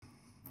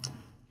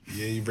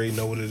Yeah, you already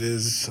know what it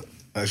is.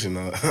 Actually,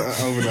 no. I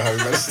don't even know how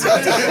to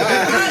start. You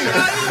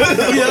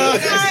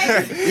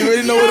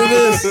already know what it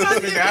is. How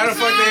the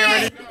fuck they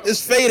already know?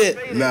 It's faded.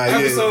 Nah, yeah.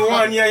 Episode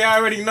 1, yeah, y'all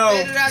already know.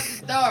 Faded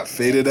after dark.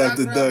 Faded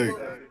after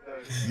dark.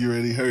 You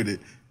already heard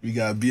it. We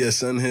got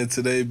BSN here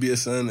today.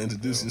 BSN,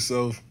 introduce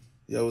yourself.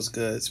 Yo, what's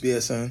good? It's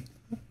BSN.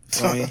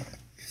 Tell me.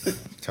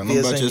 Tell them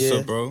about BSN, yourself,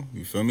 yeah. bro.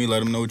 You feel me?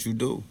 Let them know what you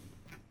do.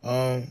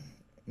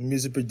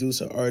 Music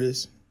producer,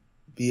 artist,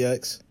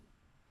 BX.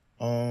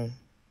 How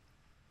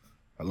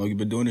long you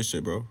been doing this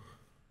shit, bro?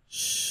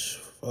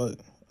 Fuck,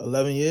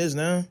 11 years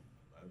now.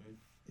 11?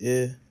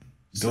 Yeah.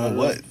 Doing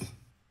what?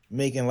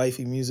 Making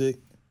lifey music.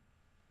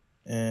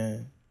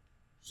 And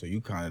So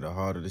you kind of the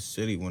heart of the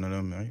city, one of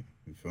them, right?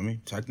 You feel me?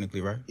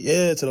 Technically, right?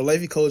 yeah, to the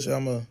lifey culture,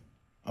 I'm a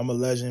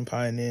legend,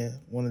 pioneer,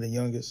 one of the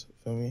youngest.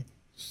 Feel me?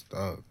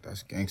 Stuck.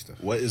 That's gangster.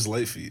 What is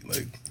Lifey?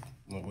 Like,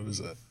 what is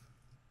that?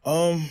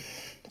 To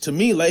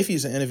me, Lifey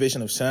is an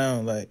innovation of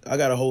sound. Like, I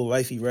got a whole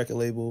Lifey record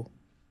label.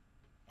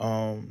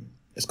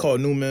 It's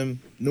called Newman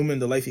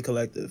the Lifey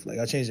Collective. Like,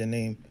 I changed the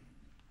name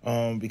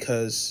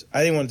because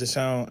I didn't want it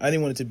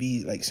to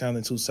be like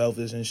sounding too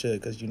selfish and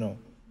shit. Because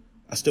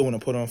I still want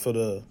to put on for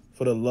the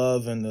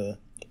love and the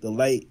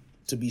light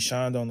to be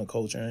shined on the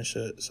culture and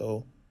shit.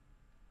 So,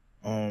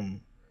 yeah.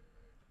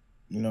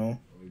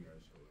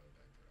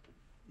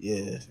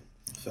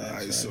 All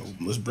right, so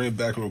let's bring it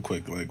back real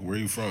quick. Like, where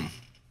you from?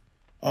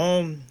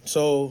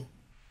 So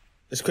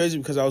it's crazy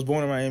because I was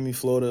born in Miami,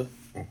 Florida,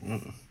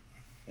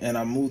 and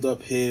I moved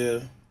up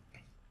here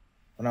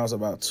when I was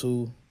about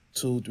 3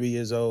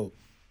 years old.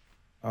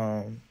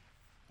 I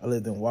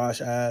lived in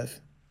Wash Ave,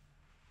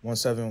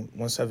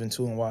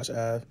 172 in Wash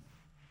Ave,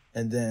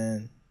 and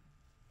then,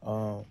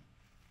 now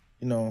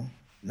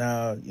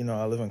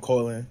I live in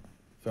Cortland.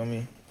 Feel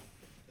me?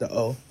 The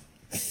O.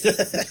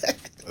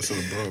 That's what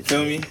the bro.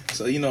 Feel me?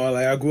 So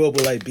I grew up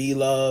with like B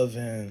Love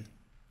and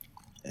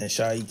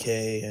Shy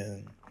K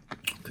and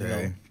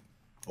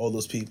all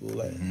those people.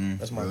 Like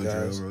that's my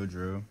guys. Real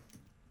drill.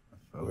 I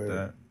felt Word.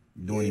 that.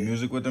 You doing any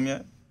music with them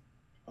yet?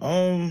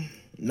 Not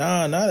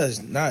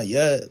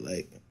yet.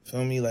 Like,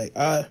 feel me? Like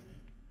I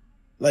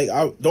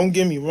don't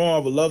get me wrong, I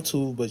would love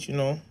to, but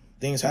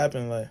things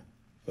happen. Like,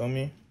 feel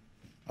me?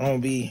 I don't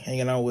be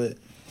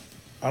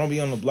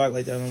on the block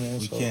like that no more.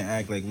 We can't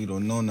act like we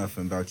don't know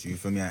nothing about you. You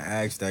feel me? I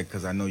asked that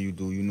because I know you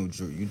do. You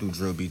do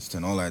drill beats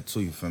and all that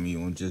too. You feel me? You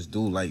don't just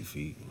do light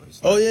feet.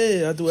 Oh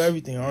yeah, I do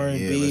everything.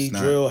 R&B,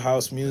 drill,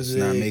 house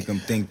music. Let's not make them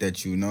think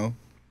that you know.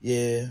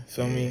 Yeah,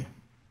 feel me?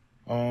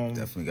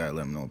 Definitely gotta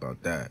let them know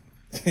about that.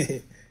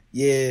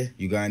 Yeah.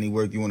 You got any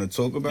work you want to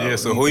talk about? Yeah,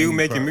 so who you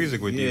making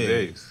music with these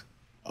days?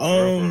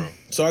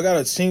 So I got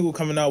a single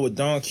coming out with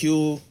Don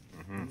Q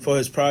for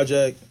his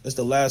project. It's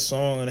the last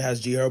song and it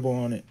has G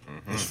Herbo on it.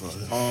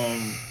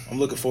 I'm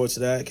looking forward to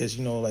that because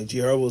G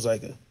Herbo's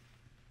like a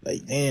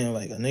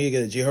nigga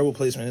get a G Herbo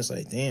placement. It's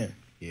like damn.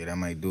 Yeah, that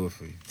might do it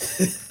for you.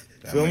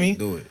 Feel me?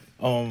 Do it.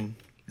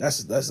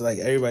 That's like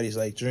everybody's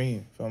like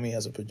dream. Feel me?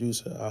 As a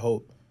producer, I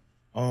hope.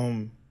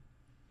 And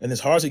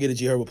it's hard to get a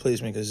G Herbo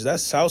placement because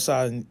that's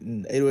Southside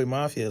and 808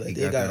 Mafia. Like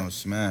they got that on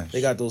Smash.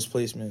 They got those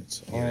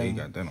placements. Yeah, they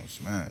got that on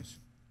Smash.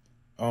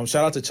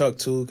 Shout out to Chuck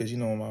too because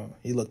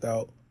he looked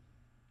out.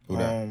 Who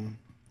that?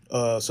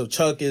 So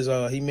Chuck is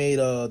he made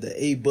the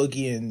A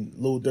Boogie and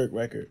Lil Durk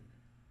record.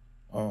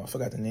 I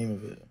forgot the name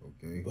of it.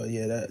 Okay. But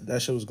yeah,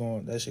 that shit was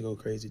going. That shit go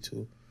crazy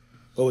too.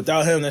 But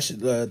without him, that shit,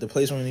 the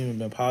placement wouldn't even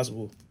been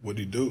possible. What'd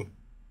he do?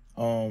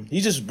 He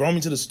just brought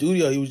me to the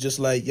studio. He was just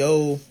like,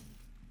 yo,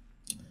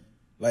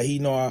 like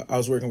I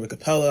was working with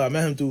Capella. I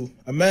met him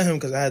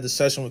because I had the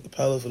session with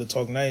Capella for the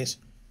Talk Nice,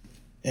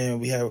 and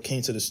we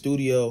came to the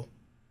studio,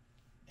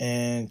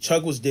 and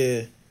Chuck was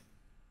there.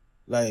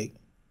 Like,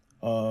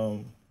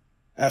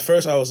 at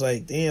first I was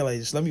like, damn, like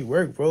just let me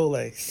work, bro.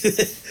 Like,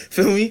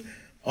 feel me?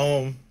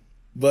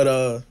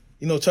 But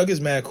Chuck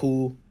is mad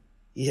cool.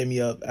 He hit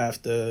me up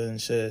after and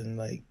shit, and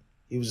like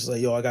he was just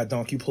like, yo, I got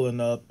Donkey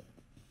pulling up.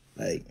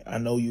 Like, I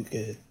know you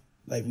could.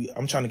 Like,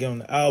 I'm trying to get on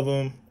the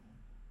album.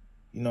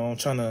 I'm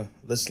trying to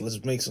let's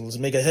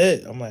make a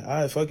hit. I'm like,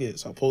 all right, fuck it.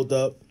 So I pulled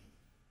up.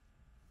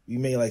 We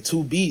made like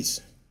 2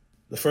 beats.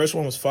 The first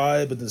one was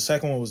fire, but the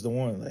second one was the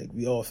one. Like,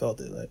 we all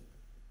felt it. Like,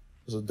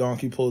 so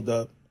Donkey pulled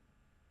up,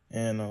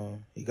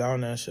 and he got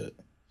on that shit.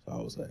 So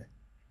I was like,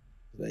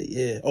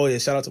 yeah. Oh yeah,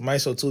 shout out to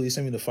Myso too. He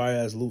sent me the fire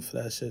ass loop for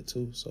that shit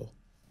too. So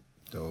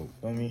dope.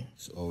 Feel me?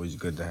 It's always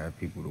good to have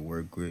people to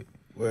work with.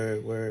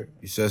 Word.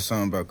 You said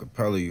something about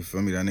Capella, you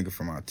feel me? That nigga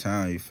from our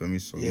town, you feel me?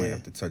 So you might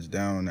have to touch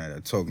down on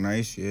that. Talk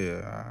Nice,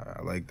 yeah,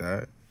 I like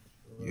that.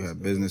 You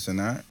have business in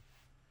that?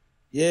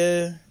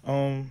 Yeah.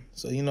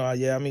 So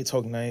I made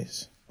Talk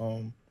Nice.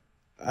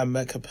 I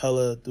met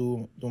Capella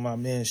through my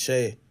man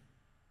Shay.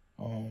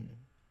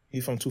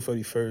 He from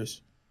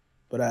 231st.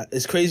 But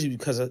it's crazy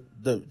because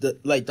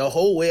the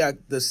whole way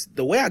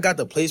the way I got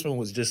the placement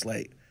was just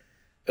like,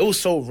 it was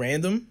so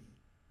random.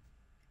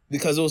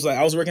 Because it was like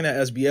I was working at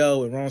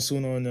SBL with Ron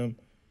Suno and them,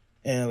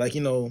 and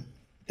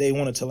they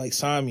wanted to like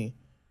sign me,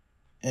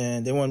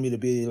 and they wanted me to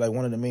be like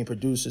one of the main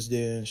producers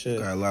there and shit.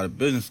 Got a lot of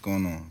business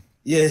going on.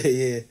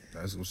 Yeah.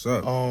 That's what's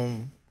up.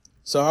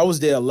 So I was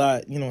there a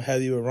lot,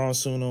 heavy with Ron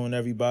Suno and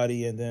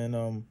everybody, and then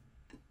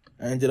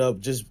I ended up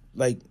just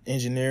like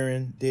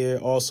engineering there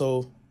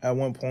also at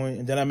one point,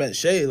 and then I met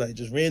Shay like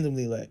just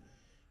randomly, like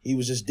he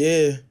was just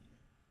there,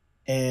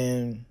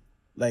 and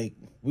like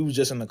we was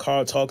just in the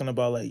car talking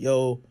about like,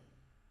 yo,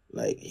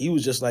 like he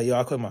was just like, yo,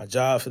 I quit my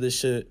job for this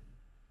shit,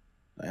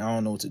 like I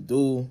don't know what to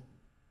do,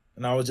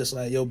 and I was just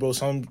like, yo, bro,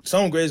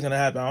 something great's gonna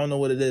happen. I don't know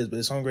what it is,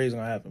 but something great's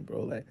gonna happen,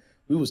 bro. Like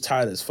we was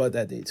tired as fuck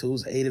that day too. It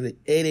was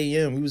 8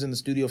 a.m. We was in the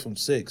studio from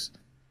 6,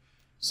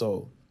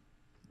 so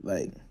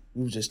like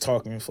we was just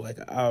talking for like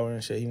an hour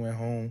and shit. He went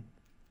home,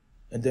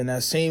 and then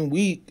that same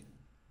week,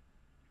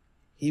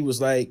 he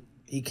was like,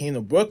 he came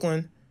to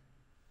Brooklyn,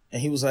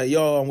 and he was like,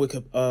 yo, I'm with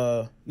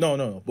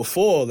no.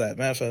 Before all that,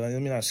 matter of fact,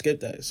 let me not skip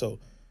that. So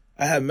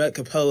I had met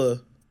Capella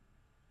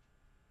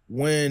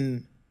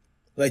when,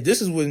 like,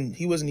 this is when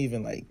he wasn't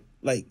even like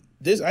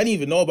this. I didn't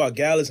even know about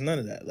Gallus, none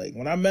of that. Like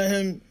when I met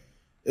him,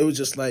 it was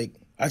just like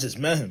I just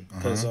met him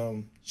because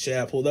shit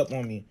had pulled up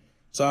on me.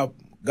 So I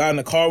got in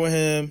the car with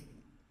him.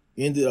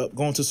 We ended up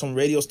going to some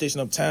radio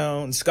station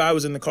uptown. And Sky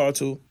was in the car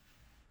too.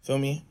 Feel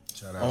me?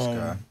 Shout out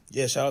Sky.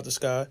 Yeah, shout out to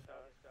Sky.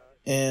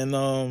 And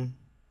the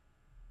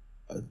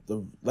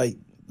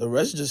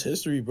rest is just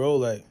history, bro.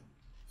 Like,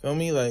 feel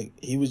me? Like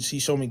he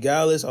showed me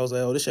Gallus. I was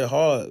like, oh, this shit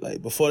hard.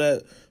 Like before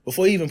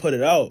he even put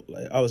it out,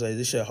 like I was like,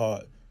 this shit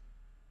hard.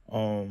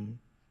 I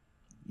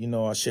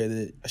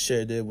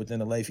shared it within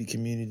the Lifey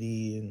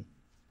community and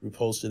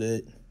reposted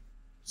it.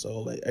 So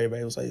like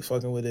everybody was like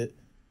fucking with it.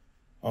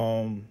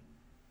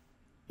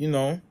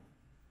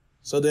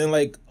 So then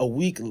like a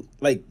week,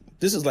 like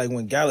this is like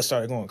when Gallus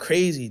started going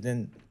crazy.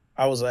 Then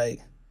I was like,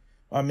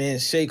 my man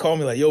Shay called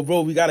me like, yo,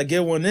 bro, we gotta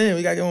get one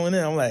in.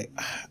 I'm like,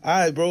 all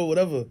right, bro,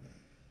 whatever.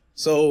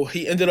 So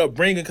he ended up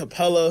bringing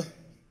Capella,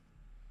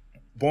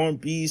 Born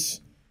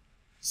Beast,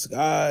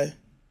 Sky.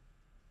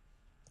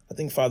 I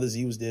think Father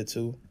Z was there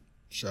too.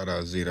 Shout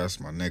out Z, that's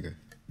my nigga.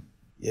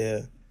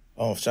 Yeah.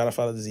 Shout out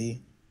Father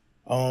Z.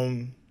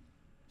 Shout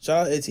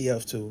out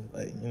ATF too.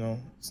 Like,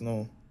 it's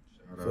no.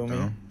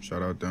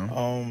 Shout out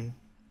them.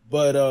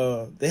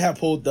 But they had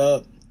pulled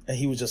up and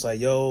he was just like,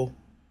 yo,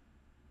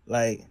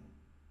 like,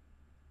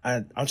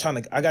 I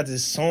got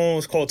this song,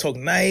 it's called Talk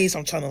Nice.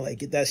 I'm trying to like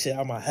get that shit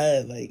out of my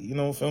head. Like,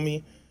 feel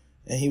me?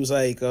 And he was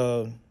like,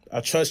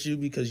 I trust you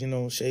because,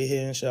 Shay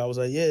here and shit. I was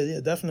like,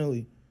 yeah,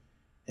 definitely.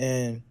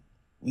 And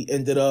we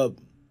ended up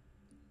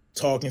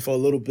talking for a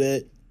little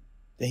bit.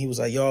 Then he was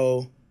like,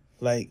 yo,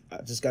 like,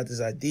 I just got this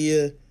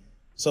idea.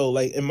 So,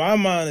 like, in my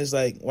mind, it's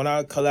like, when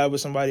I collab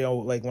with somebody,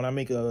 or, like, when I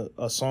make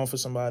a song for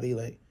somebody,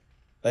 like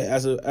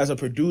as a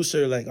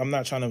producer, like, I'm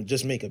not trying to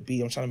just make a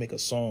beat. I'm trying to make a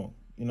song,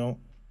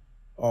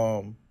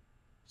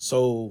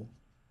 So,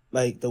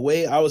 like, the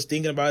way I was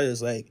thinking about it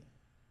is, like,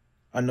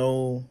 I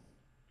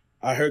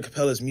heard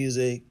Capella's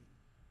music.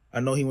 I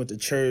know he went to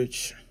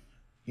church,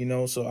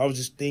 So I was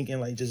just thinking,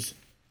 like, just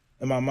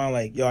in my mind,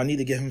 like, yo, I need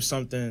to get him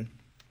something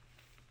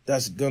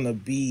that's gonna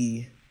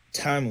be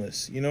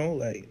timeless,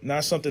 like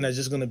not something that's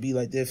just gonna be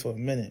like there for a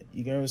minute.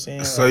 You get what I'm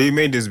saying? So you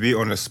made this beat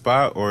on the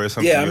spot, or is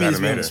something? Yeah, I you made had this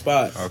to beat make on the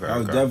spot. Okay, I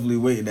was definitely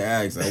waiting to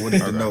ask. I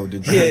wanted to know,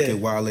 did you make it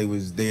while they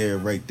was there,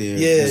 right there?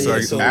 Yeah.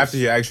 So after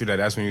he asked you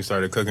that's when you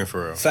started cooking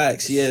for real.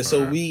 Facts, yeah.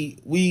 So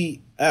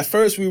we at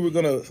first we were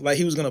gonna, like,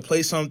 he was gonna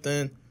play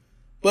something,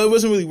 but it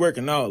wasn't really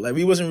working out. Like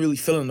we wasn't really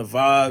feeling the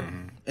vibe.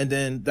 Mm-hmm. And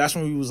then that's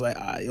when we was like,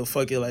 yo,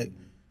 fuck it. Like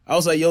I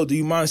was like, yo, do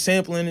you mind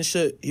sampling and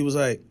shit? He was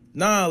like,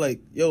 nah, like,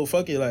 yo,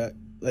 fuck it. Like,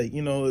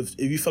 if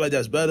you feel like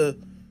that's better,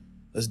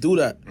 let's do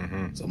that.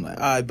 Mm-hmm. So I'm like,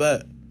 I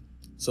bet.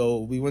 So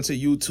we went to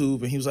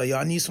YouTube and he was like, yo,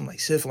 I need some like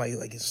shit for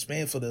like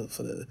Hispanic for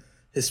the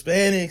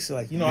Hispanics.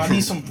 Like, I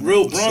need some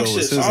real Bronx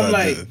shit. So I'm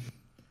like,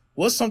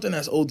 what's something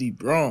that's OD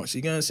Bronx?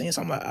 You get what I'm saying?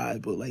 So I'm like, all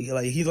right, but like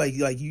he's like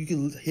you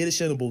can hear the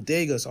shit in the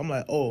bodega. So I'm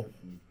like, oh.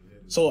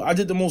 So I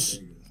did the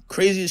most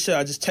craziest shit.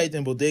 I just typed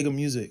in bodega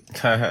music.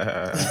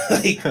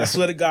 Like, I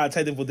swear to God, I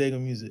typed in bodega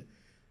music.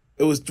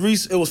 It was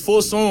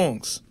 4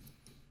 songs.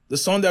 The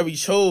song that we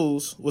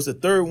chose was the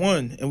third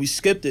one, and we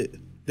skipped it.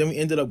 Then we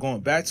ended up going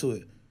back to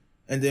it.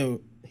 And then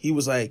he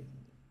was like,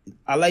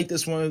 I like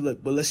this one,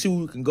 but let's see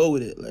where we can go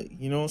with it. Like,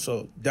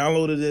 so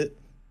downloaded it,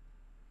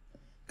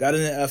 got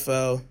in the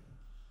FL.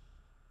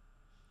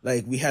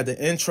 Like, we had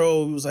the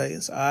intro. We was like,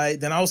 it's all right.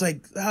 Then I was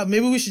like,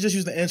 maybe we should just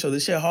use the intro.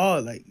 This shit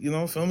hard. Like,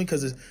 feel me?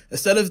 Because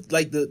instead of,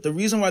 like, the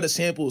reason why the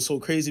sample is so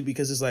crazy,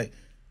 because it's like,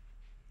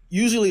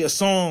 usually a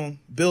song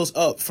builds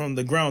up from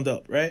the ground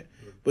up, right?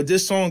 But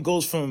this song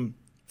goes from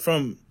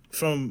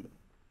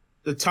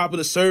the top of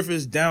the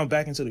surface down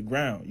back into the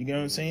ground. You get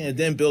what I'm saying? And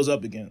then builds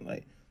up again.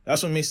 Like,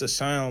 that's what makes the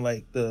sound,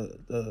 like,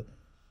 the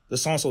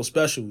song so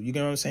special. You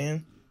get what I'm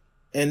saying?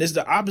 And it's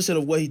the opposite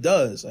of what he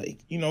does. Like,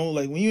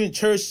 like when you're in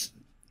church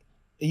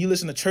and you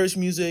listen to church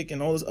music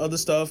and all this other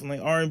stuff and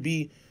like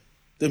R&B,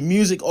 the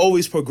music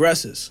always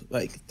progresses.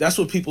 Like, that's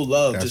what people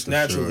love, just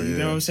naturally. Sure, yeah. You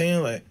know what I'm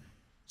saying? Like,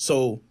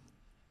 so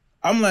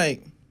I'm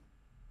like,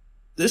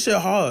 this shit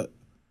hard.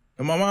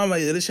 And my mom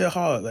like, yeah, this shit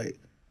hard. Like,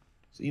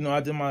 so, I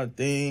did my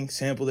thing,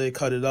 sampled it,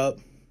 cut it up.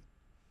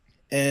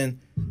 And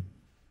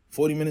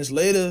 40 minutes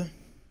later,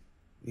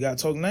 we gotta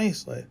talk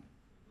nice, like,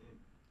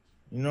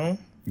 you know.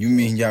 You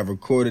mean y'all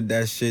recorded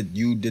that shit?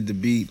 You did the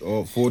beat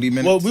all 40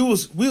 minutes?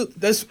 Well,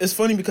 it's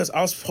funny because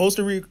I was supposed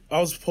to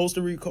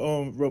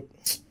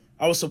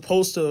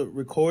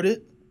record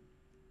it,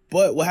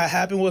 but what had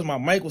happened was my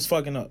mic was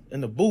fucking up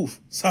in the booth.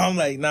 So I'm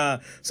like, nah.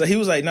 So he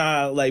was like,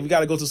 nah, like we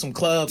gotta go to some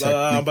club.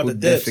 I'm about to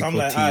dip. So I'm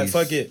like, all right,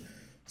 fuck it.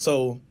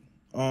 So,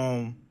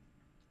 I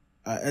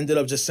ended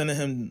up just sending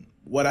him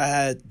what I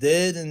had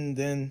did, and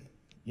then,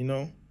 you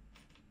know,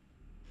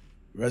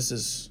 rest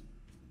is,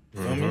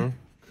 you know what I mean?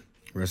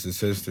 Rest is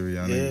history.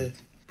 I mean,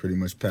 pretty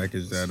much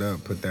package that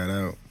up, put that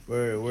out.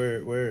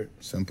 Word.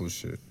 Simple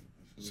shit.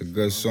 It's a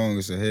good song.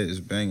 It's a hit. It's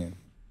banging.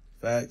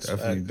 Facts.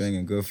 Definitely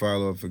banging. Good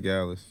follow up for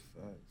Gallus.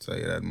 Tell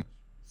you that much.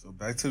 So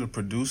back to the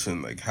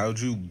producing, like how'd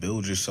you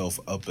build yourself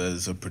up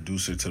as a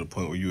producer to the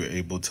point where you were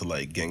able to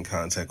like get in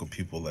contact with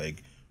people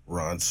like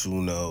Ron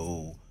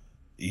Suno,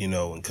 you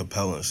know, and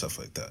Capella and stuff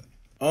like that?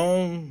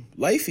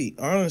 Lifey,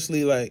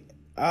 honestly, like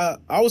I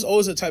was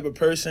always the type of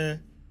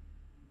person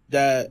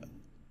that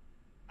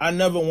I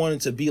never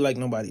wanted to be like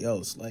nobody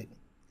else. Like,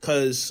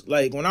 cause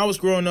like when I was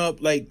growing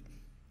up, like,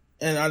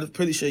 and I'm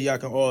pretty sure y'all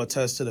can all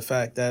attest to the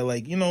fact that,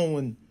 like, you know,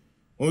 when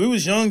we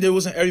was young, there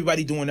wasn't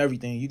everybody doing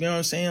everything. You get what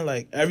I'm saying?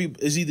 Like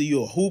it's either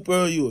you a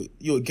hooper,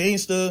 you a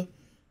gangster,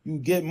 you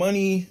get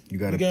money. You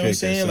gotta get pick. what I'm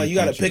saying? Like you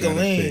gotta pick a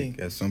lane.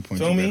 At some point,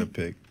 Feel you me? gotta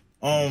pick.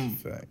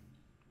 Fact.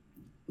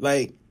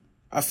 Like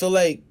I feel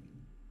like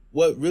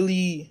what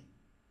really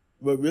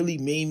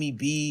made me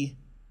be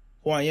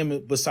who I am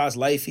besides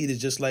life is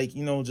just like,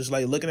 you know, just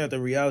like looking at the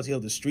reality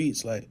of the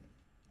streets. Like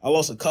I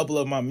lost a couple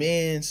of my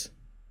mans,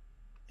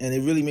 and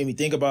it really made me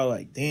think about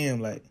like, damn,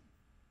 like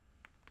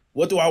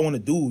what do I want to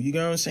do? You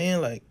get what I'm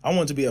saying? Like I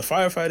want to be a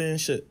firefighter and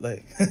shit.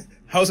 Like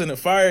I was in the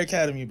fire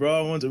academy, bro.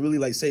 I wanted to really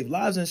like save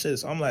lives and shit.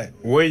 So I'm like,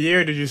 what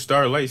year did you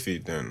start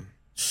Lightfeet then?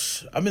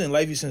 I've been in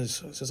Lifey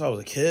since I was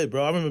a kid,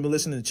 bro. I remember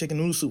listening to Chicken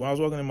Noodle Soup when I was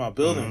walking in my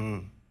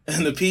building.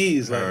 And the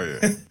peas, like, Oh,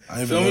 yeah. I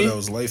didn't even know that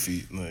was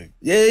Lifey. Like,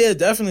 yeah,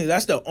 definitely.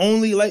 That's the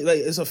only like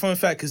it's a fun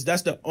fact because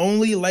that's the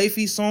only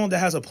Lifey song that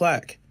has a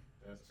plaque.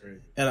 That's great.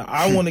 And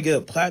I want to get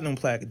a platinum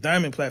plaque, a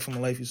diamond plaque from a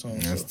Lifey song.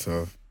 That's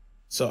tough.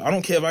 So I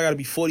don't care if I gotta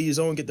be 40 years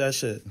old and get that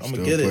shit. I'm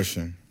gonna get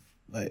pushing.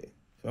 it. Like,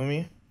 feel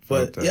me?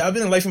 But yeah, I've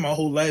been in Lifey my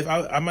whole life.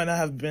 I might not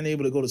have been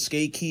able to go to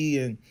Skate Key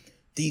and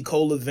D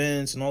Cole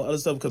events and all other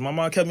stuff because my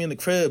mom kept me in the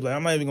crib. Like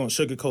I'm not even gonna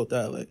sugarcoat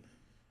that. Like,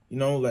 you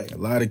know, like a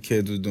lot of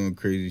kids was doing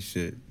crazy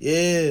shit.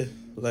 Yeah.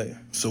 Like,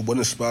 so what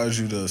inspires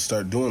you to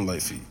start doing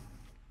Lifey?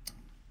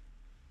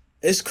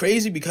 It's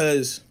crazy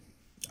because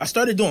I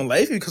started doing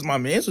Lifey because my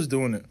mans was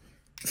doing it.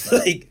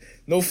 Like,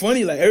 no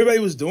funny, like everybody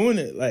was doing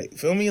it. Like,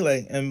 feel me?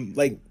 Like, and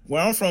like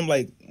where I'm from,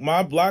 like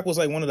my block was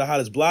like one of the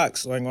hottest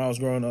blocks like when I was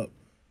growing up.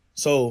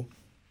 So,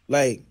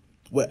 like,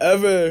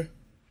 whatever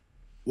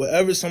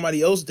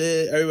somebody else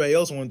did, everybody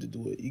else wanted to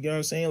do it. You get what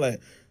I'm saying?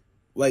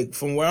 Like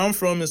from where I'm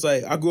from, it's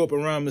like I grew up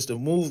around Mr.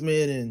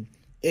 Movement and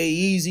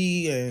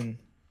A-Easy and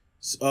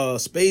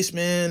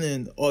Spaceman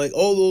and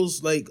all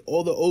those like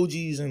all the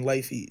OGs in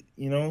Lifey,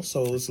 you know.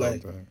 So it's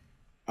like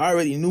I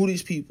already knew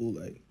these people.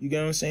 Like, you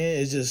get what I'm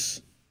saying? It's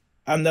just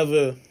I'm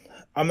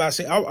not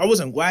saying I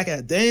wasn't whack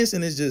at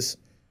dancing. It's just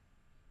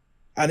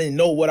I didn't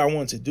know what I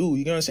wanted to do.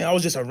 You get what I'm saying? I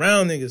was just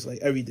around niggas like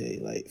every day.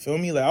 Like, feel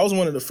me? Like I was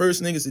one of the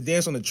first niggas to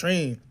dance on the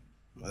train.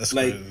 That's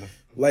like crazy.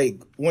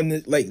 Like when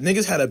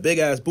niggas had a big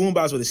ass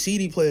boombox with a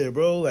CD player,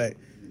 bro. Like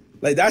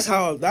that's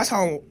how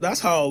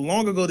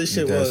long ago this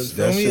shit was.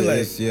 Feel me?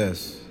 Like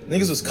yes.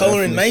 Niggas was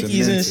coloring Definitely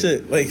Nikes cemented. and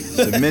shit. Like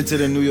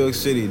Cemented in New York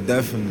City,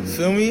 definitely.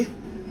 Feel me?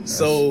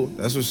 So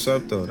that's what's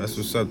up though. That's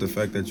what's up. The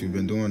fact that you've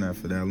been doing that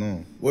for that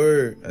long.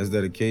 Word. That's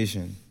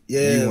dedication.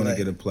 Yeah. You want to like,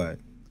 get a plaque.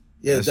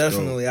 Yeah, That's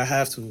definitely. dope. I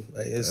have to.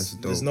 Like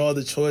there's no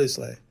other choice.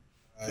 Like,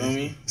 feel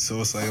me? So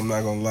it's like I'm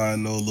not gonna lie. I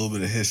know a little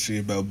bit of history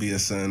about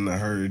BSN. I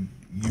heard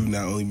you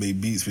not only made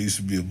beats, but you used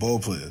to be a ball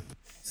player.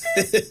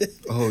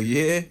 Oh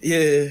yeah.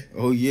 Yeah.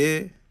 Oh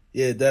yeah.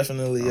 Yeah,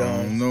 definitely.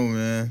 I don't know,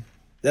 man.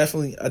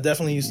 I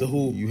definitely used to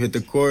hoop. You hit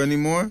the court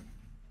anymore?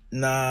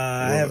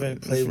 Nah, I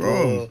haven't played what's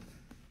wrong? ball.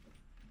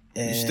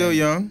 And You still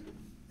young.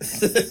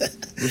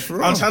 What's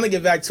wrong? I'm trying to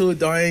get back to it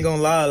though. I ain't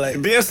gonna lie. Like,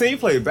 BSN, you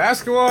play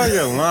basketball?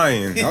 You're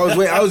lying. I was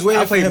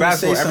waiting I for play him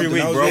basketball to say every something.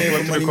 week, I was bro. waiting Pull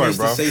for up to the Money court, Mace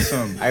bro. to say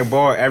something. I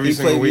ball every He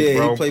single played- week, yeah, he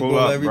bro. played Pull ball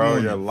up, every bro.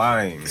 morning. You're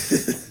lying.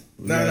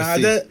 Nah,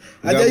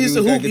 I used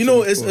to hoop. You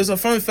know, it's a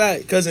fun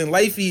fact because in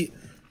Lifey,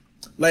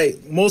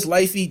 like most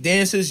Lifey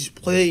dancers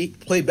play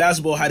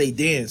basketball how they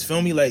dance.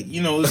 Feel me? Like,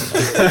 you know, it's be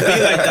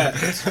like that.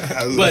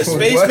 But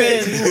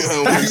Spaceman,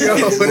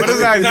 What does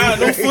that mean? nah,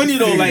 no funny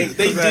though. Like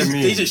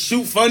they just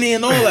shoot funny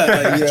and all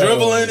that, like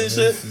dribbling and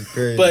shit.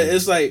 But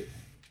it's like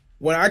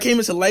when I came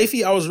into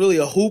Lifey, I was really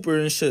a hooper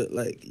and shit.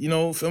 Like, you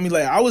know, feel me?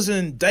 Like I was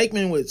in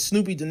Dykeman with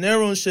Snoopy De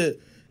Niro and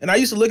shit. And I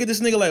used to look at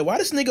this nigga like, why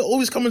this nigga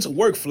always coming to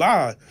work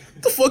fly?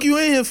 What the fuck you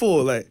in here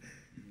for? Like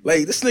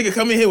this nigga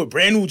come in here with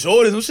brand new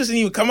Jordans. Which didn't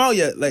even come out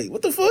yet. Like,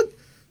 what the fuck?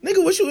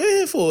 Nigga, what you in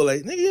here for?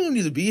 Like, nigga, you don't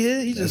need to be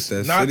here. He just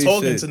that not city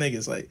talking shit. to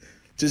niggas. Like,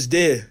 just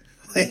there.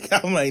 Like,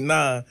 I'm like,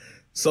 nah.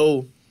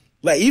 So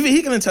like even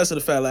he can attest to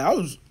the fact I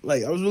was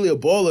really a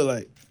baller.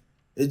 Like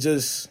it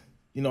just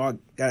I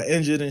got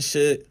injured and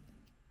shit,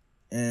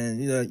 and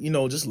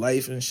just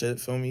life and shit.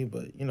 Feel me?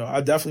 But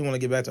I definitely want to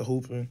get back to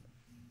hooping.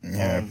 It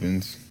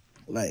happens.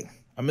 Like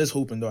I miss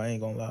hooping though. I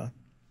ain't gonna lie.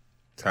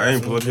 I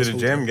ain't pull up to the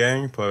gym,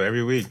 gang. Pull up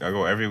every week. I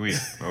go every week.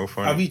 No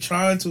funny. I be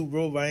trying to,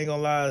 bro, but I ain't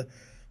gonna lie.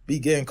 Be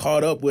getting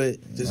caught up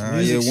with just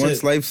music shit.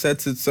 Once life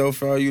sets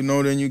itself out,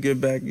 then you get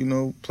back,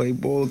 play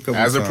ball a couple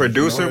As times. a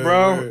producer,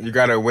 bro, you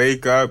gotta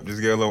wake up, just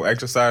get a little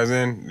exercise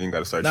in, then you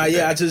gotta start.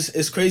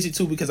 It's crazy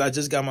too because I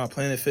just got my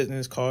Planet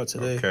Fitness card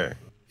today. Okay.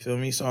 Feel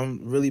me? So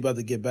I'm really about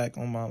to get back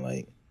on my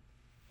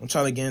I'm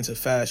trying to get into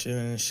fashion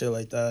and shit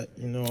like that.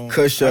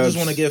 Push-ups. I just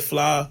want to get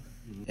fly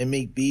and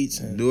make beats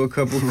and do a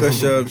couple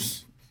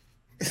push-ups.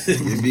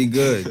 You'd be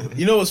good.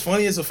 You know what's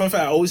funny? It's a fun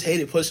fact. I always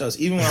hated push-ups,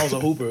 even when I was a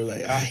hooper.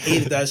 Like I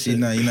hated that shit. You're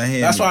not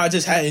hating. That's why I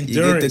just had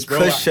endurance, you get the bro.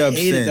 push-ups I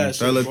hated that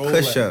shit, bro.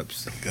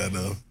 Push-ups.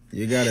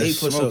 You gotta hate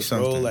smoke push-ups,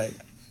 something, bro. Like,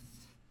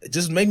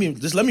 just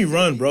let me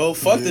run, bro.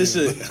 Fuck this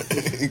shit.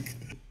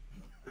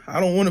 I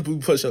don't want to do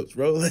push-ups,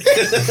 bro. Like,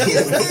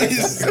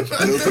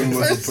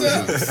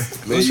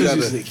 Maybe you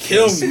gotta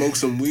kill me. Smoke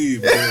some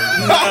weed, bro.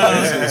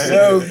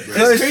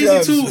 It's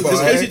crazy too.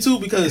 It's crazy too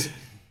because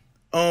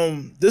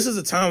this is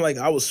a time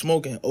I was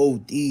smoking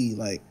OD.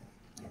 Like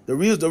the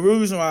real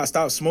reason why I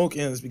stopped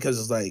smoking is because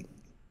it's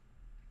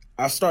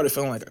I started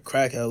feeling like a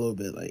crackhead a little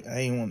bit. Like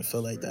I ain't want to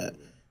feel like that.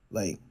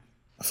 Like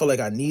I felt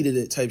like I needed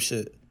it type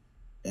shit.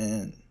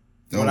 And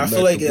when I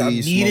feel like I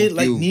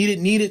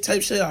needed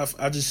type shit,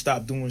 I just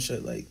stopped doing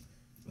shit. Like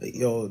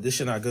yo, this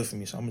shit not good for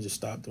me, so I'm gonna just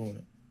stop doing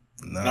it.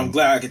 And I'm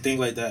glad I could think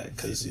like that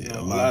because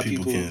a lot of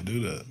people can't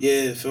do that.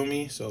 Yeah, feel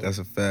me? So that's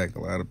a fact. A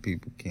lot of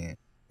people can't.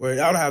 Where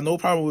I don't have no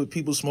problem with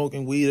people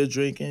smoking weed or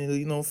drinking,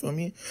 feel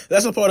me?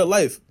 That's a part of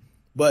life.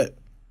 But,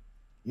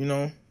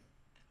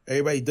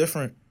 everybody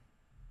different.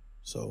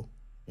 So,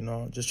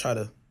 just try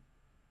to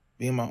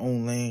be in my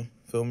own lane,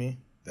 feel me?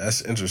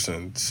 That's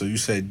interesting. So you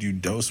said you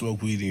don't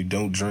smoke weed and you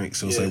don't drink.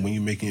 So it's like when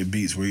you're making your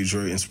beats, where you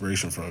draw your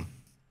inspiration from?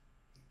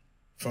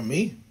 From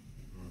me.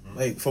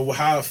 Like, for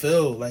how I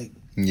feel. I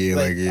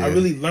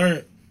really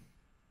learned,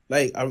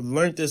 I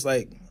learned this,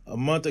 a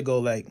month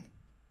ago,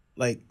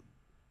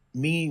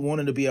 me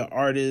wanting to be an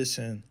artist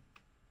and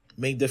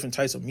make different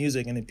types of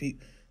music and I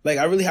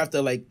really have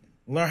to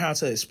learn how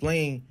to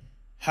explain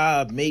how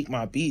I make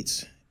my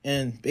beats.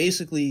 And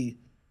basically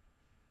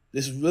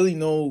there's really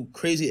no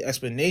crazy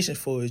explanation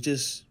for it. It's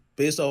just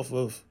based off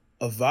of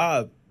a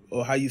vibe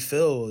or how you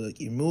feel,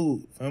 your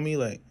mood. Feel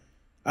me?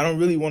 I don't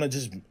really want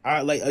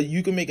to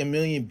you can make a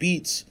million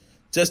beats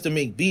just to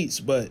make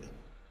beats, but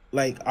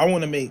I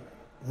want to make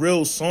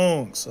real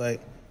songs.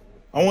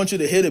 I want you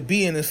to hit a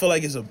beat and it feel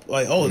like it's this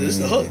is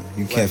the hook.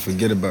 You can't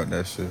forget about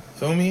that shit.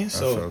 Feel me?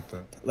 So I felt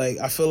that.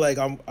 I feel like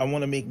I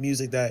want to make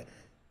music that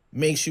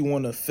makes you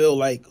want to feel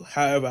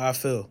however I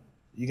feel.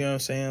 You get what I'm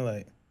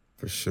saying?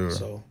 For sure.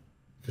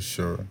 For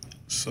sure.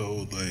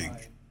 So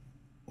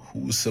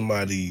who's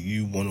somebody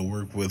you want to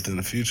work with in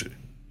the future?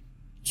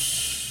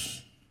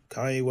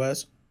 Kanye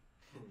West.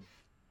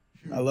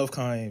 I love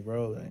Kanye,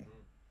 bro.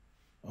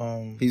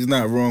 He's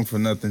not wrong for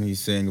nothing he's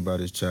saying about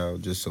his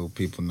child, just so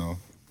people know.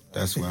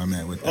 That's where I'm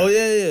at with that. Oh,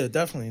 yeah,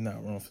 definitely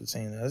not wrong for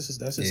saying that.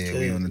 That's his kid. Yeah,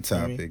 we on the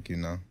topic,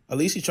 At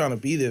least he's trying to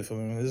be there for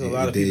him. There's a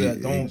lot of people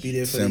that don't be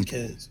there for their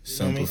kids.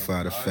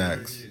 Simplify the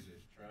facts.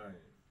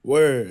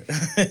 Word.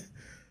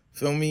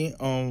 Feel me?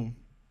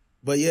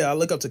 But yeah, I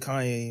look up to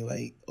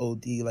Kanye,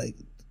 OD,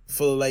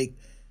 for I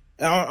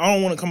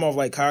don't want to come off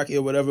cocky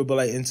or whatever,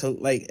 but in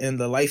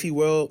the lifey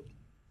world,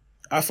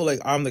 I feel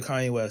like I'm the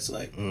Kanye West.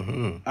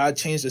 I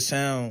change the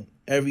sound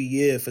every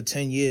year for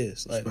 10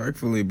 years.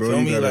 Respectfully, bro.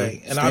 Feel me?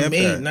 And I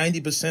made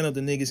 90% of the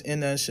niggas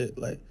in that shit.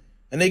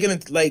 And they gonna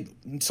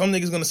some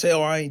niggas gonna say,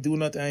 "Oh, I ain't do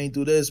nothing, I ain't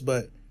do this,"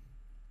 but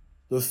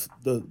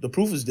the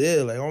proof is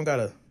there. You don't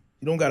gotta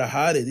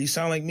hide it. You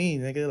sound like me,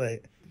 nigga.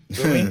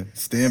 Feel me?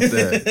 Stamp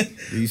that.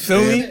 You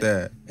feel me? Stamp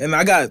that.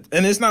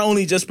 And it's not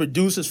only just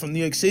producers from New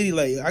York City.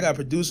 I got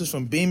producers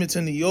from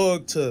Beamerton, New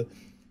York to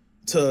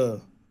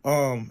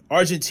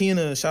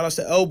Argentina. Shout outs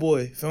to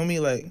Elboy. Feel me?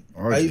 I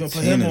even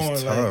put him on.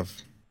 Tough.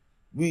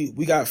 We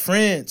got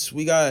France.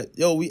 We got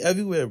we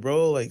everywhere,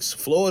 bro.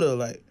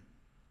 Florida.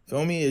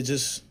 Feel me? It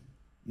just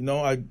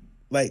they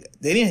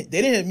didn't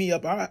hit me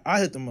up. I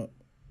hit them up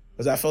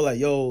because I felt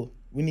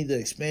we need to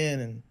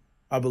expand and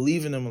I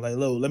believe in them.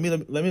 Let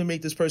me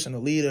make this person a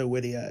leader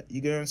where they at.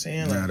 You get what I'm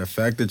saying? The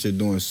fact that you're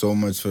doing so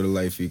much for the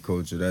lifey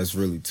culture, that's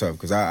really tough.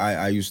 Cause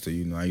I used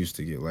to, I used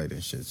to get light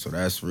and shit. So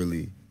that's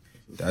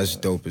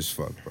dope as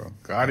fuck, bro.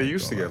 God, he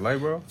used to get light,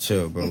 bro.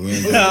 Chill, bro. We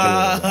ain't gonna do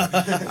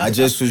that. I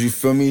just was, you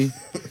feel me,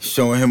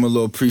 showing him a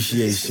little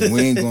appreciation.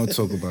 We ain't gonna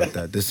talk about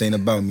that. This ain't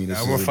about me.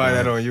 I'm gonna find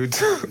that on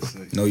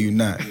YouTube. No, you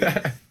not.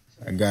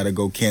 I gotta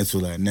go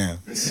cancel that now.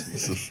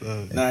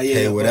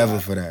 Pay whatever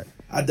for that.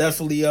 I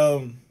definitely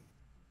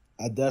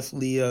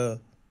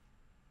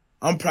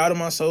I'm proud of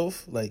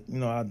myself. I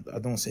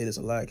don't say this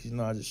a lot because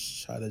I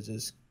just try to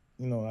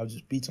I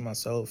just be to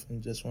myself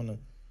and just want to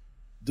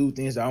do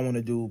things that I want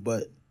to do.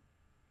 But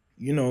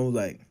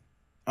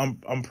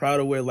I'm proud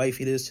of where Life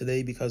Feed is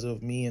today because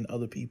of me and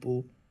other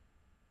people.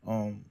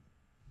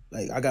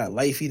 Like I got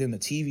Life Feed in the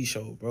TV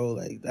show, bro.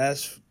 Like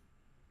that's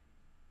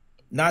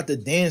not the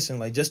dancing,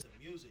 like just the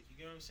music. You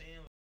get what I'm saying?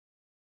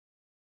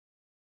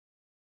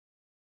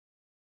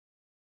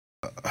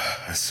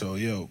 So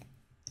yo,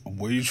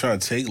 where you trying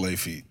to take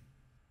Life Feed?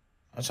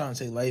 I'm trying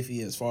to take Life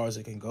Feed as far as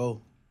it can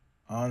go.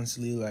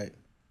 Honestly, like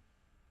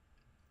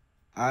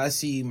I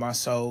see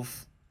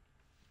myself.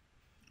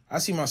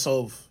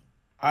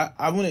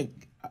 I wouldn't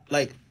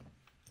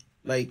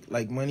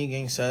like Money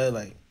Gang said,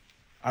 like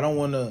I don't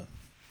want to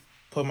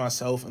put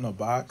myself in a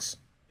box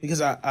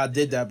because I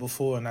did that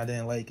before and I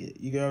didn't like it.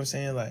 You get what I'm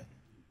saying? Like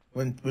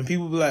when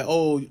people be like,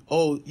 oh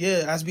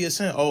yeah,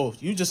 SBSN, oh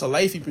you just a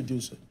Life Feed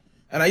producer,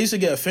 and I used to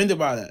get offended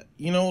by that.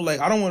 You know, like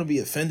I don't want to be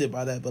offended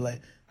by that, but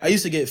like I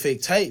used to get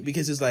fake tight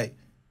because it's like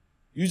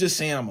you just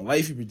saying I'm a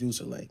Life Feed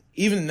producer. Like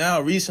even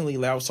now recently,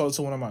 like I was talking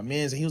to one of my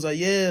mans and he was like,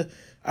 yeah,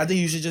 I think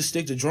you should just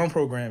stick to drum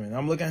programming.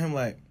 I'm looking at him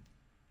like,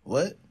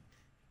 what?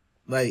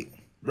 Like,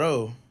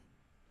 bro,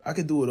 I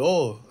could do it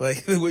all.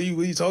 Like, what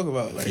you talking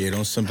about? Like,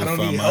 don't simplify I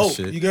don't need my help.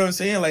 shit. You get what I'm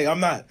saying? Like, I'm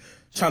not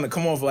trying to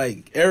come off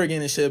like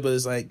arrogant and shit, but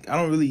it's like I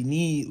don't really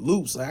need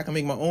loops. Like, I can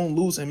make my own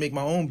loops and make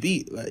my own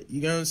beat. Like, you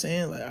get what I'm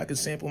saying? Like, I can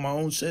sample my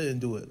own shit and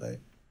do it. Like,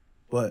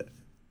 but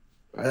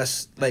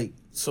that's like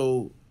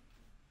so.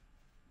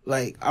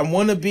 Like, I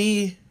want to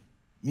be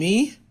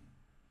me,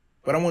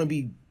 but I want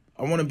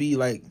to be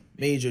like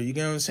major. You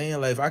get what I'm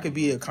saying? Like, if I could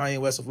be a Kanye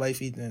West of Life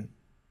Feed, then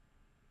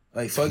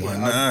like fuck Why it,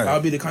 not?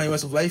 I'll be the Kanye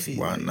West of Life Feed.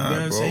 Why Like, not, you know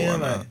what I'm bro? saying? Why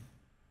Like, not?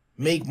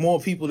 make more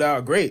people that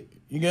are great.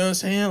 You get what I'm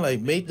saying? Like,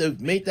 make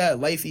that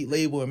Life Feed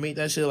label and make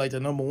that shit like the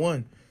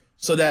 #1,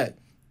 so that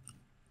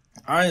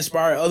I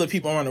inspire other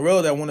people around the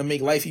world that want to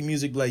make Life Feed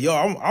music. Be like, yo,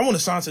 I want to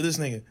sign to this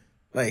nigga.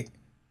 Like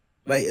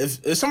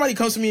if somebody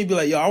comes to me and be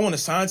like, yo, I want to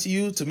sign to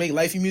you to make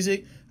Life Feed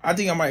music, I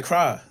think I might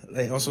cry.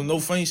 Like on some no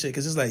funny shit,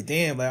 because it's like,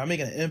 damn, like I'm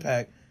making an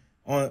impact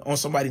on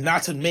somebody,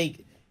 not to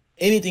make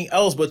anything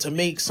else, but to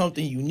make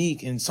something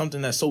unique and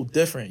something that's so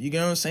different. You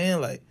get what I'm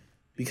saying? Like,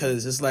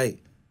 because it's like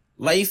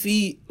Life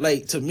Feed,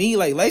 like to me,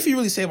 like Life Feed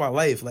really saved my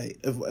life. Like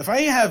if I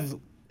ain't have,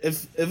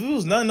 if it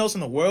was nothing else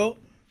in the world,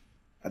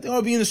 I think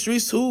I'd be in the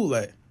streets too.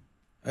 Like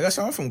I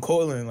said, I'm from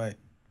Cortland. Like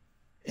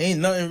ain't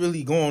nothing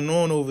really going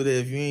on over there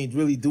if you ain't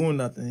really doing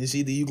nothing. It's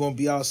either you gonna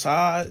be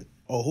outside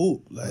or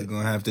hoop. We're Like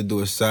gonna have to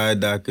do a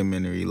side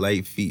documentary.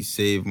 Light Feet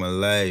saved my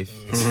life.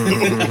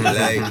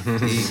 Light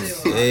Feet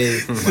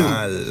saved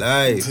my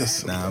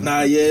life.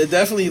 nah, yeah,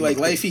 definitely like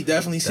Life Feed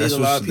definitely saved a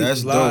lot of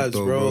people's lives,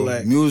 though, bro.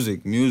 Like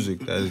music.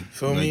 That's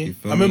feel like, me? you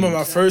feel I remember me?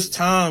 my first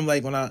time,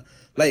 like when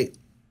like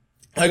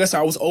I said,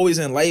 I was always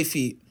in Life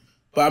Feed,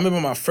 but I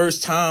remember my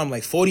first time,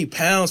 like 40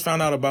 pounds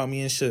found out about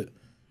me and shit.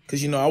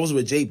 Cause you know I was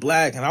with Jay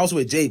Black, and I was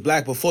with Jay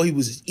Black before he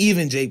was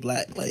even Jay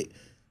Black. Like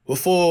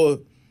before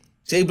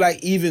Jay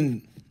Black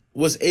even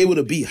was able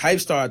to beat Hype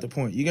Star at the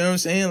point. You get what I'm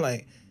saying?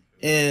 Like,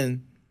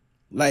 and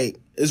like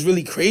it's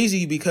really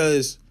crazy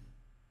because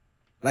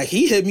like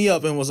he hit me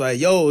up and was like,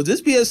 "Yo, is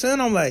this BSN?"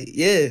 I'm like,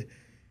 "Yeah."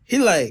 He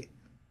like,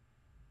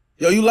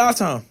 "Yo, you live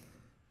time?"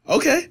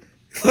 Okay.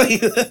 Like,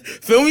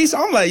 feel me? So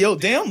I'm like, "Yo,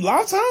 damn,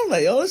 live time?"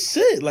 Like, "Yo,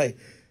 shit." Like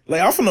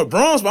I'm from the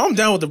Bronx, but I'm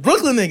down with the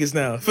Brooklyn niggas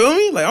now. Feel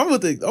me? Like I'm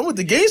with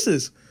the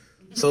gangsters.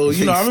 So,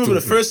 you know, I remember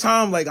the first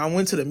time like I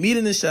went to the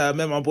meeting and shit, I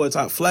met my boy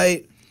Top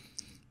Flight,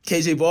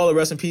 KJ Baller,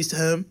 rest in peace to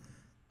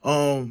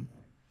him.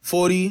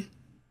 40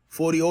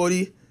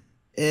 Orty,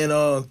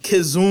 and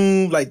Kid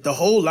Zoom, like the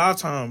whole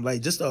Lifetime,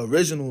 like just the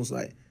originals,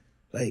 like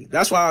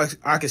that's why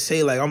I could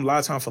say like I'm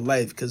Lifetime for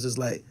life, because it's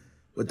like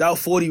without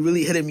 40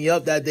 really hitting me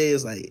up that day,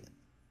 it's like,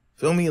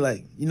 feel me?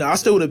 Like, you know, I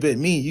still would have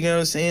been me, you know what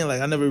I'm saying? Like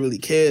I never really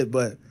cared,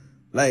 but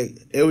like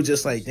it was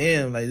just like,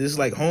 damn, like this is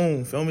like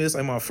home, feel me? It's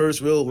like my first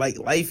real like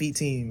lifey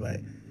team, like,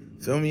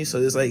 feel me?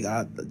 So it's like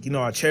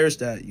I cherish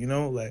that, you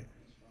know, like,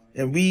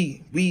 and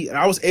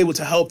I was able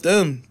to help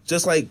them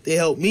just like they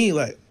helped me,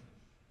 like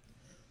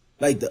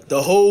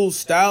the whole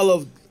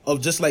style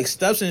of just like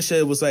steps and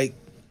shit was like,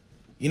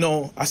 you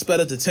know, I sped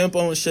up the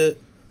tempo and shit,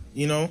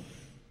 you know,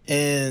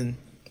 and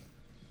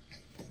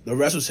the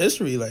rest was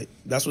history. Like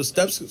that's what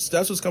steps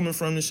was coming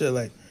from and shit.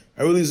 Like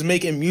I really was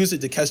making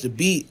music to catch the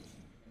beat,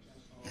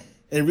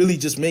 and really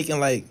just making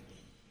like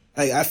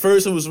at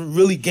first it was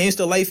really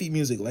gangster lifey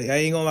music. Like I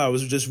ain't gonna lie, it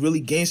was just really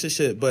gangster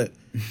shit. But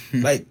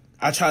like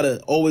I try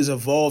to always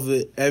evolve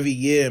it every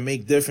year and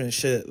make different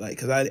shit. Like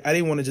cause I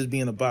didn't want to just be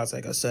in a box,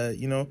 like I said,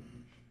 you know.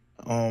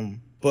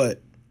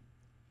 But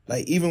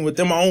like even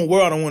within my own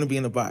world, I don't want to be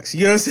in a box.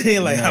 You know what I'm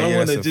saying? Like I don't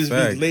want to just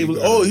be labeled.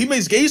 Oh, he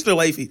makes gangster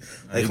lifey.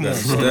 Like come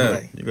on, bro.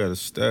 Like, you gotta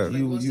step.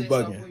 You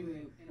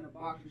bugging.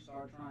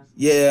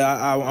 Yeah,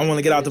 I want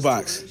to get out the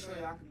box.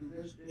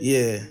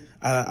 Yeah,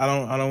 I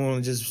don't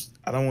want to just.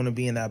 I don't want to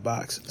be in that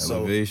box.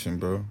 Elevation,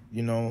 bro.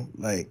 You know,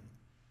 like,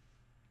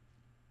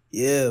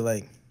 yeah,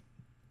 like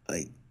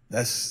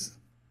that's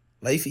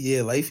lifey. Yeah,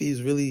 lifey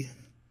is really.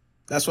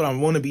 That's what I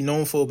want to be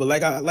known for. But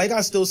like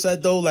I still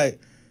said though, like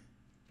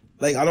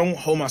I don't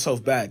hold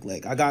myself back.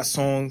 Like I got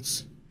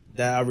songs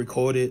that I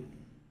recorded,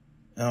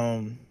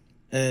 and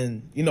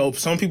And, you know,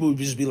 some people would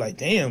just be like,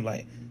 damn,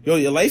 like, yo,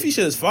 your lifey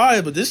shit is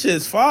fire, but this shit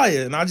is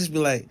fire. And I just be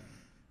like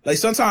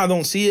sometimes I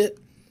don't see it,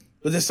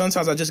 but then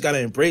sometimes I just gotta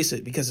embrace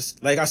it because,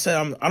 it's, like I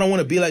said, I don't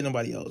want to be like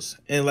nobody else.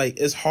 And, like,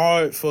 it's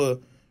hard for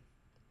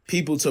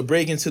people to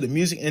break into the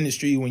music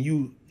industry when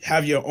you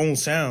have your own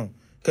sound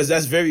because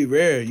that's very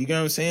rare. You get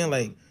what I'm saying?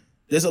 Like,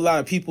 there's a lot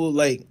of people,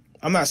 like,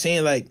 I'm not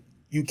saying, like,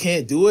 you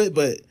can't do it,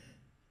 but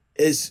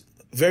it's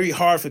very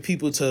hard for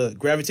people to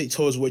gravitate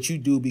towards what you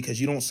do because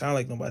you don't sound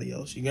like nobody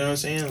else. You get what I'm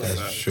saying? Like,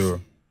 That's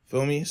sure.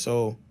 Feel me?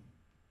 So,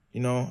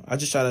 you know, I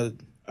try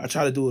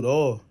to do it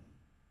all.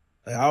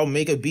 Like, I'll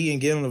make a beat and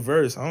get on the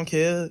verse. I don't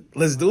care.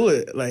 Let's do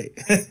it. Like,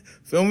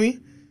 feel me?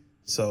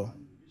 So,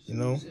 you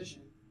know.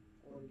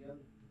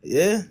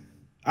 Yeah.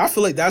 I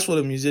feel like that's what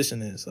a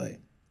musician is. Like,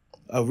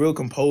 a real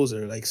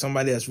composer. Like,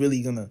 somebody that's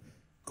really gonna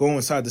go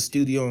inside the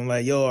studio and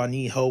like, yo, I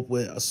need help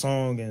with a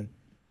song and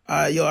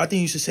yo, I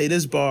think you should say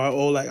this bar,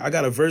 or like, I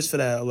got a verse for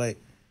that. Or like,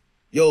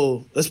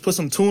 yo, let's put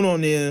some tune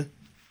on there,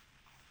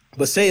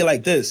 but say it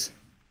like this.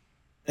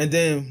 And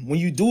then when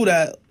you do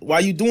that, while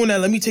you doing that,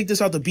 let me take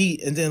this out the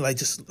beat and then like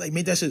just like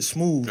make that shit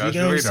smooth. That's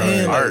you get really what I'm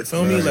saying? the art. Like,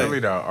 feel me? That's Like, really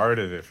the art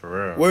of it,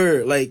 for real.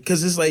 word, like,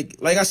 cause it's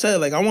like I said,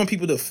 like I want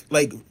people to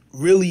like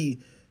really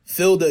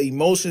feel the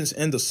emotions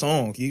in the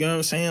song. You get what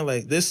I'm saying?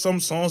 Like, there's some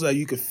songs that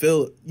you could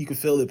feel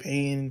the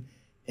pain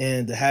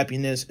and the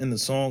happiness in the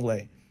song.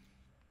 Like,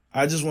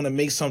 I just want to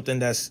make something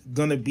that's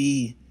gonna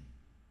be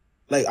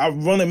like, I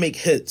want to make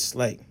hits.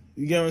 Like,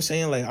 you get what I'm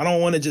saying? Like, I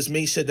don't want to just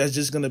make shit that's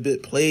just gonna be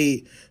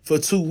played for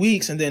 2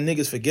 weeks and then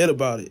niggas forget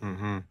about it.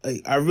 Mm-hmm.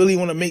 Like, I really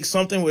want to make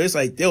something where it's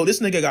like, yo, this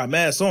nigga got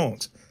mad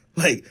songs.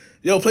 Like,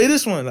 yo, play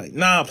this one. Like,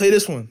 nah, play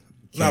this one.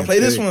 Nah, Can't play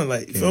this pick. one.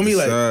 Like, Can't feel me?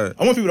 Like, decide.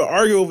 I want people to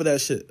argue over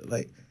that shit.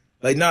 Like,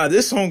 nah,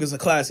 this song is a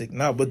classic.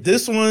 Nah, but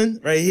this one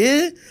right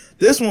here,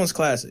 this one's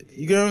classic.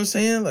 You get what I'm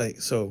saying?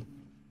 Like, so,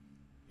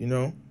 you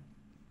know,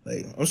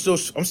 like, I'm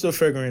still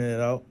figuring it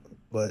out,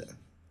 but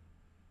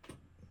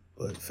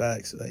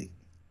facts, like,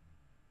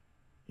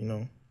 you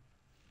know,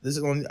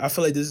 I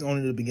feel like this is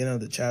only the beginning of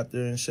the chapter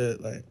and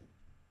shit. Like,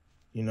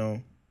 you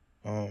know,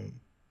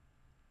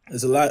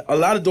 there's a lot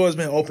of doors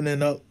been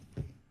opening up,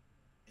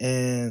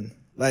 and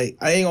like,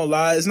 I ain't gonna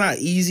lie, it's not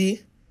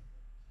easy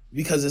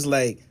because it's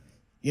like,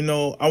 you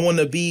know, I want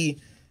to be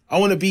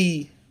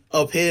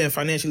up here and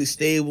financially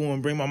stable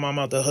and bring my mom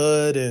out the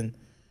hood and,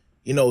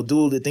 you know,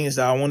 do the things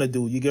that I want to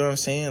do. You get what I'm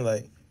saying?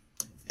 Like,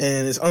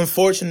 and it's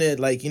unfortunate,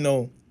 like, you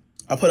know,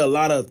 I put a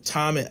lot of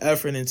time and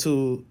effort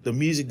into the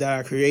music that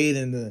I create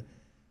and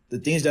the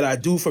things that I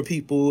do for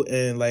people,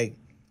 and like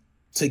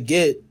to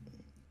get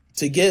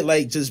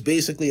like just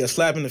basically a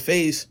slap in the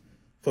face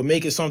for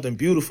making something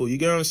beautiful. You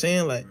get what I'm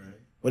saying? Like,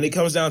 when it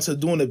comes down to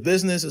doing the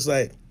business, it's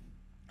like,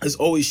 it's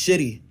always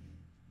shitty.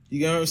 You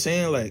get what I'm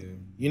saying? Like,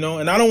 you know,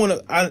 and I don't want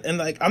to, I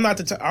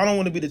don't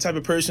want to be the type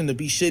of person to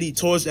be shitty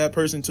towards that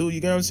person too.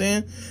 You get what I'm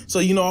saying? So,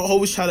 you know, I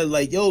always try to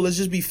like, yo, let's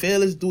just be fair.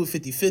 Let's do it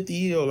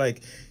 50-50, or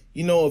like,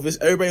 you know, if it's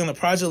everybody on the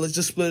project, let's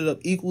just split it up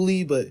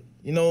equally. But,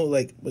 you know,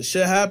 like, but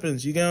shit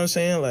happens. You get what I'm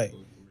saying? Like,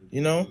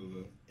 you know,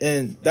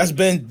 and that's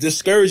been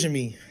discouraging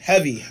me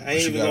heavy. I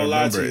ain't even gonna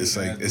lie to you. It's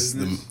like, it's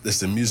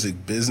the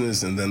music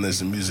business, and then there's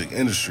the music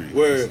industry.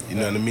 Word. You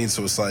know what I mean?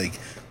 So it's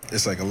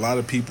like a lot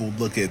of people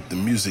look at the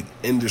music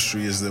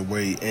industry as their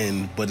way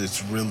in, but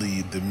it's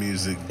really the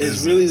music business.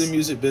 It's really the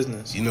music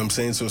business. You know what I'm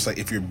saying? So it's like,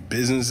 if your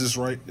business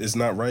is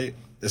not right,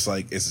 it's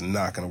like, it's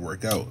not gonna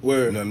work out.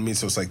 Word. You know what I mean?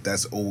 So it's like,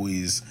 that's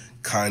always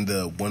kind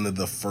of one of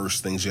the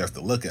first things you have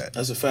to look at.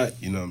 That's a fact.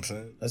 You know what I'm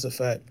saying? That's a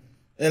fact.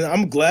 And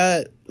I'm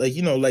glad, like,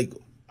 you know, like,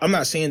 I'm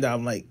not saying that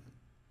I'm like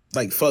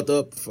fucked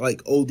up,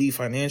 like OD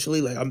financially.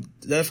 Like, I'm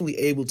definitely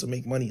able to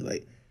make money.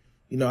 Like,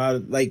 you know, I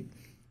like,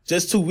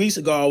 just 2 weeks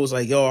ago, I was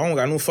like, yo, I don't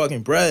got no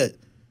fucking bread.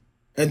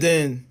 And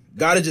then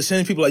God just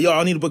sending people like, yo,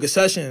 I need to book a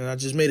session. And I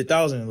just made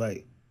 1,000.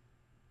 Like,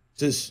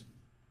 just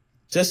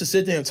to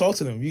sit there and talk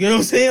to them. You get what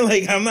I'm saying?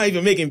 Like, I'm not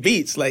even making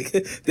beats. Like,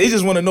 they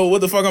just want to know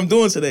what the fuck I'm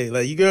doing today.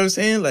 Like, you get what I'm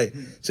saying? Like,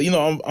 so, you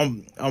know,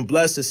 I'm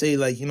blessed to say,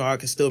 like, you know, I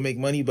can still make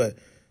money, but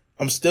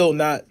I'm still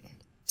not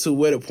to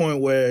where the point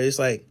where it's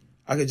like,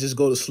 I could just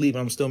go to sleep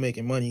and I'm still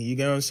making money. You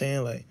get what I'm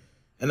saying? Like,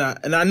 and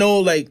I know,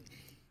 like,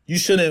 you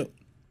shouldn't,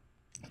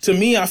 to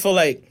me, I feel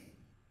like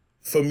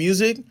for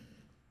music,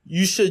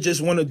 you should just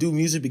want to do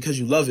music because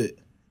you love it.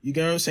 You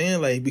get what I'm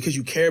saying? Like, because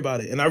you care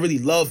about it. And I really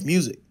love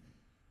music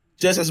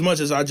just as much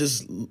as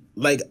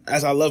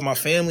as I love my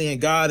family and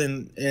God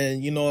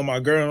and you know, and my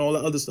girl and all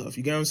that other stuff.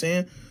 You get what I'm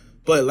saying?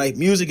 But like,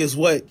 music is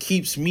what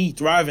keeps me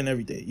thriving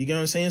every day. You get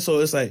what I'm saying? So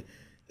it's like,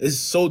 it's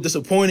so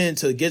disappointing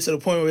to get to the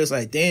point where it's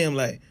like, damn,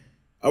 like,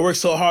 I worked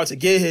so hard to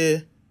get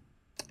here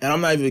and I'm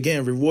not even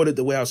getting rewarded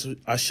the way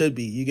I should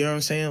be. You get what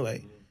I'm saying?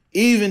 Like,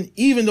 even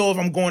though if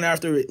I'm going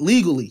after it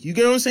legally, you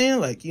get what I'm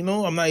saying? Like, you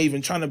know, I'm not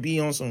even trying to be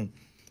on some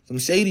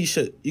shady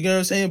shit. You get what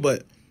I'm saying?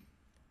 But,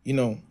 you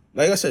know,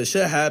 like I said,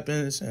 shit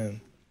happens and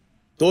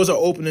doors are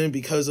opening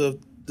because of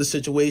the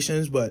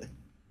situations. But,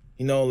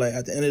 you know, like,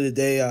 at the end of the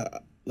day,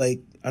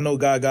 I know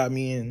God got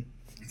me, and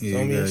Yeah,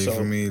 feel me? yeah, So,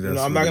 for me, that's you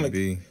know, I'm what not it gonna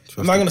be.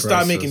 I'm not gonna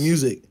stop making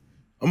music.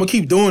 I'm gonna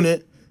keep doing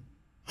it,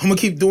 I'm gonna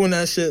keep doing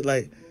that shit.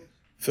 Like,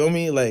 feel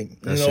me?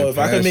 Like, That's you know, your if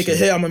I can make a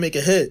passion. hit, I'm gonna make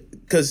a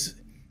hit. Cause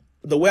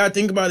the way I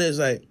think about it is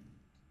like,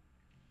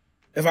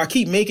 if I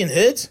keep making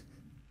hits,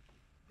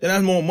 then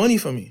that's more money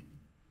for me.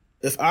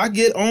 If I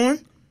get on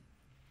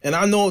and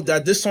I know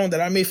that this song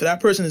that I made for that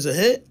person is a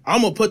hit,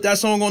 I'm gonna put that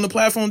song on the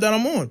platform that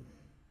I'm on,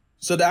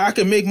 so that I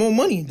can make more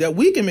money, that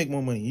we can make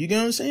more money. You get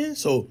what I'm saying?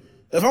 So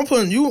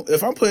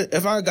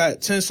if I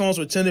got 10 songs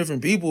with 10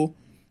 different people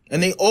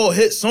and they all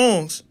hit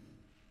songs,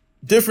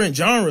 different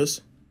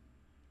genres,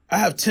 I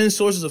have 10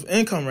 sources of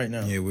income right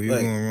now. Yeah, where you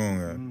Like, going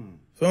wrong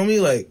feel me?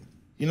 Like,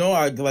 you know,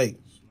 I like,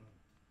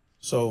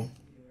 so.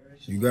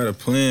 at? You got a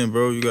plan,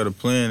 bro. You got a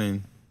plan,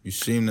 and you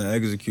seem to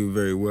execute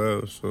very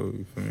well. So,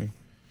 you feel me?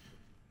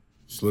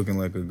 It's looking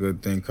like a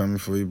good thing coming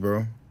for you,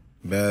 bro.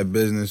 Bad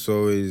business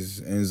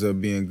always ends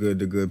up being good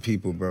to good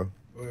people, bro.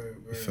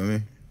 You feel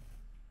me?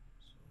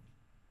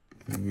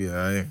 You be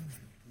alright.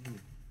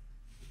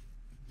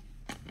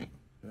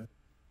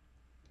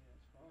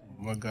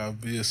 My God,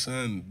 be a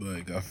son.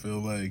 Like, I feel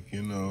like,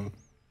 you know,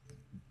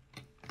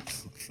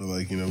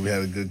 we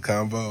had a good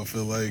combo. I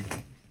feel like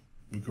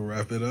we can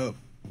wrap it up.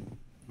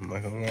 I'm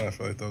not gonna lie, I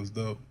feel like that was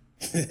dope.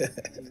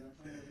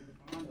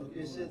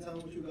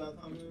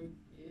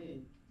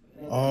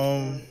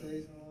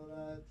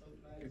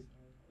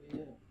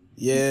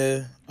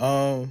 Yeah.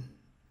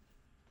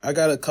 I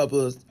got a couple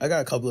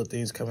of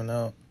things coming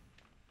out.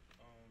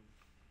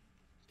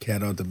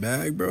 Cat out the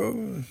bag, bro.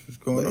 What's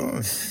going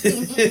on?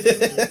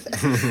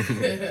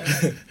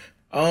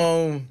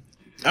 I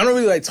don't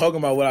really like talking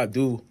about what I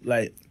do.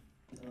 Like,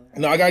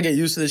 you know, I gotta get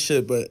used to this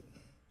shit, but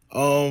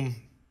I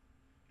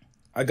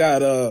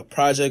got a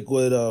project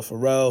with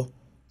Pharrell.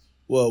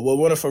 Well, with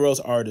one of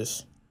Pharrell's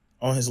artists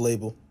on his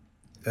label.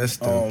 That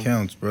still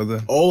counts,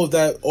 brother. All of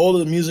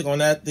the music on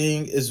that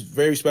thing is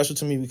very special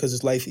to me because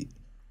it's lifey.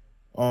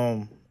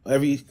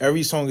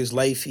 Every song is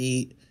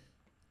lifey,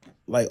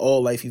 like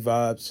all lifey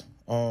vibes.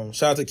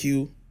 Shout out to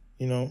Q,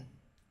 you know.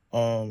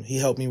 He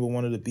helped me with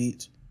one of the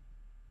beats.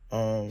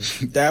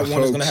 That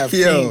one is gonna have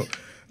King.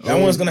 That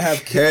one's gonna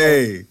have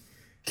King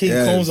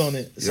Combs on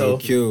it. So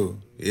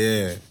Q,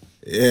 yeah.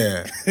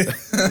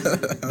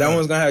 that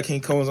one's gonna have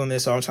King Combs on there.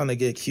 So I'm trying to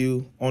get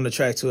Q on the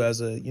track too, as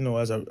a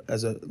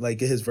like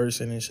get his verse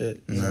in and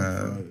shit.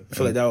 Nah, I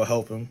feel like that would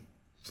help him.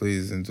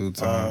 please, in due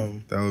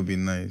time. That would be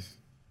nice.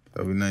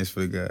 That would be nice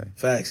for the guy.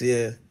 Facts,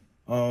 yeah.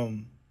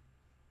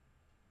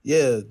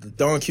 Yeah, the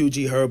Don Q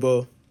G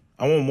Herbo.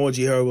 I want more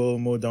G Herbo,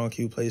 more Don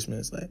Q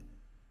placements. Like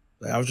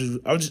I'm just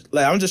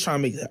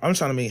trying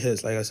to make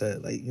hits, like I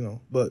said, like, you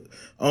know. But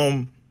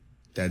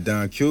That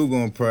Don Q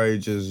gonna probably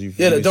just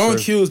the Don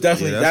Q is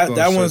definitely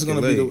that one's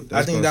gonna be the.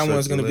 I think that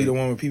one's gonna be the circulate.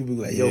 one where people be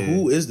like, yo,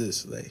 who is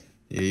this? Like,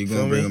 Yeah, you Feel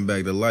gonna bring me? him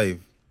back to life.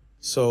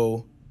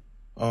 so,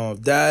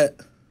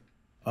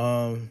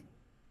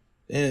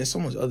 and so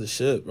much other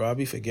shit, bro. I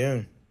be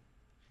forgetting.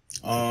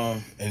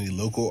 Any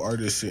local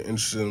artists you're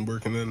interested in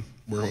working with?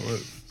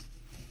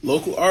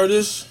 Local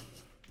artists,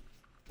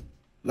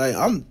 like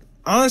I'm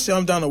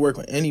down to work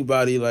with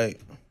anybody.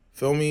 Like,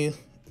 feel me?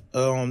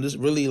 There's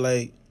really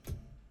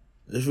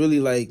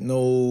like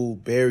no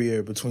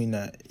barrier between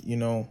that, you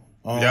know.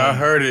 Y'all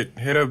heard it.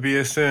 Hit up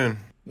BSN.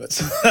 Make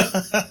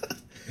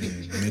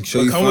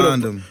sure you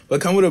find him. But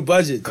come with a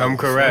budget. Come though,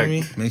 correct.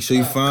 feel me? Make sure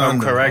you find Come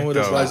him. correct Come with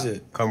a though.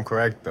 budget. Come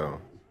correct though.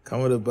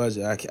 Come with a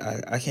budget. I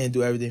can't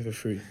do everything for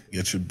free.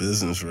 Get your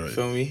business right.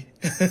 Feel me?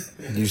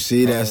 You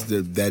see, that's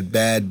that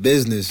bad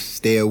business.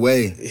 Stay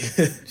away.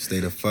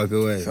 Stay the fuck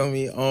away. Feel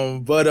me?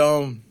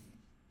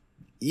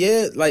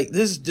 Yeah, like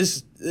this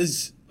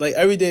like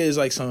every day is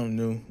like something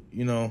new,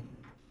 you know.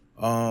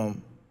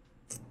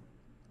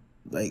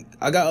 Like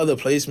I got other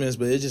placements,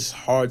 but it's just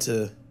hard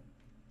to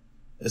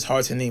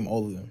name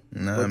all of them.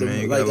 Nah, but man,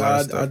 you got a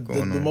lot of stuff the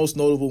going on. most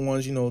notable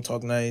ones, you know,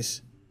 Talk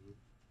Nice,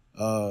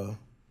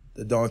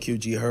 the Don Q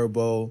G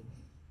Herbo,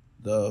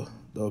 the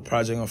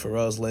project on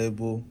Pharrell's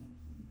label.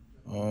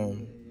 Oh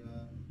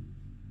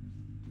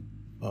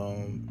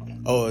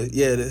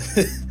yeah,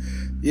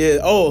 yeah.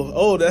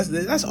 Oh,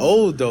 that's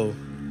old though.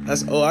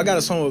 That's old. I got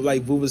a song with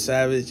like Booba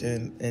Savage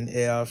and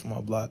AI from my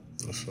block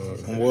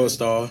on World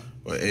Star.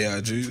 Or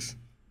AIGs?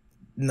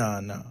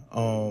 Nah.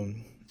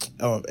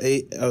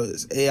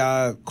 It's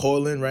AI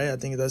Corlin, right? I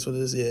think that's what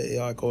it is.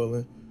 Yeah, AI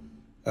Corlin.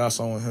 I got a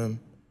song with him.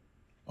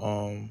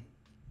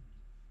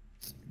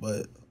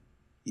 But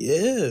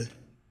yeah,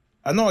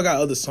 I know I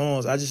got other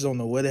songs. I just don't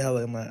know where the hell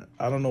am I.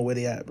 I don't know where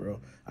they at, bro.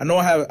 I know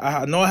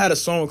I had a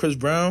song with Chris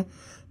Brown,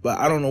 but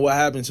I don't know what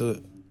happened to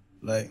it.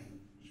 Like,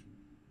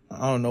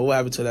 I don't know what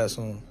happened to that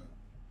song.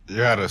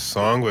 You had a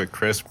song with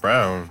Chris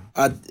Brown.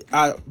 I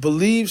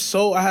believe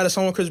so. I had a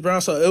song with Chris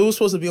Brown, so it was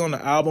supposed to be on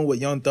the album with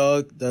Young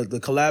Thug, the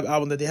collab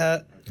album that they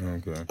had.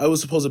 Okay. I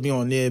was supposed to be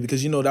on there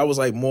because, you know, that was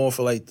like more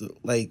for like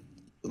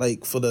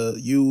like for the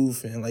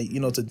youth and like, you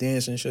know, to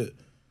dance and shit.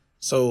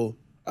 So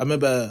I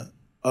remember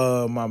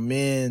my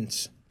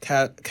man's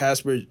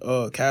Casper,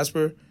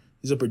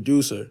 he's a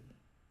producer.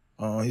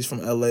 He's from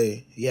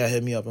LA. He had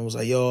hit me up and was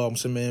like, yo, I'm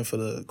submitting for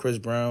the Chris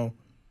Brown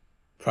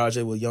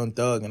project with Young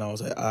Thug. And I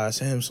was like, I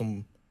sent him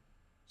some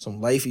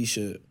lifey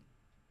shit.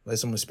 like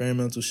some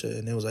experimental shit,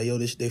 and they was like, yo,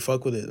 they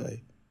fuck with it.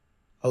 Like,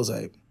 I was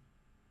like,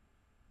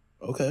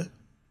 okay,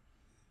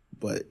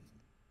 but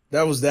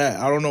that was that.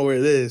 I don't know where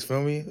it is.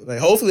 Feel me? Like,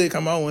 hopefully it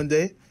come out one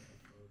day.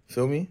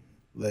 Feel me?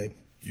 Like,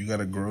 you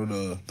gotta grow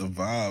the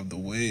vibe, the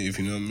wave.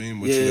 You know what I mean?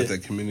 Once Yeah. you get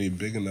that community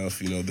big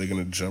enough, you know they're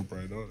gonna jump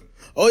right on it.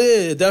 oh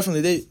yeah,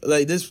 definitely. They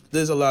like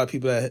there's a lot of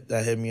people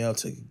that hit me up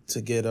to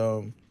get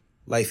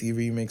Lifey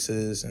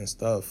remixes and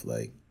stuff,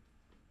 like,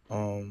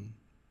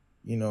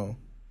 you know,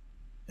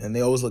 and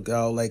they always look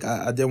out. Like,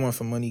 I did one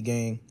for Money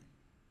Gang,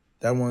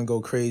 that one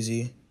go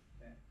crazy.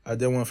 I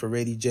did one for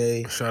Rady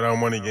J. Shout out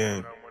Money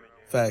Gang.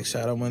 Facts,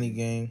 shout out Money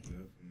Gang.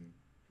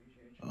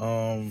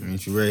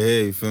 Meet you right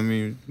here, you feel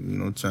me?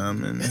 No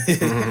time in.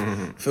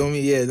 Feel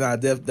me? Yeah, nah,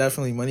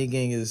 definitely Money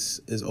Gang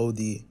is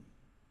OD.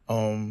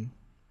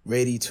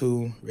 Rady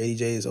too, Rady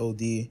J is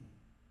OD.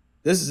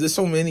 There's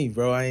so many,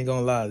 bro. I ain't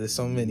gonna lie. There's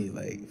so many.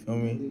 Like, feel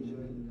me?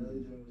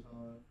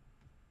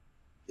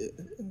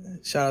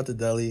 Shout out to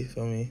Deli.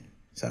 Feel me?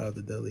 Shout out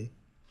to Deli.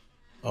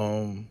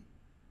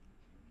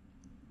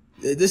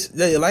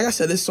 Like I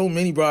said, there's so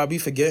many, bro. I be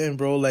forgetting,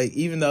 bro. Like,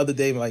 even the other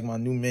day, like, my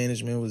new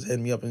management was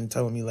hitting me up and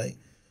telling me, like,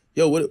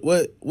 yo, what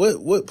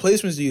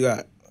placements do you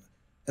got?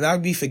 And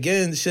I'd be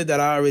forgetting the shit that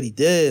I already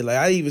did. Like,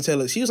 I didn't even tell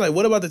her. She was like,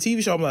 what about the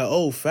TV show? I'm like,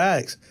 oh,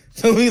 facts.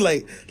 So me,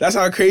 like, that's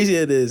how crazy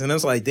it is. And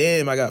it's like,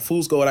 damn, I got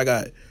Fool's Gold.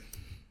 I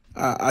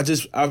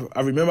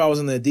remember I was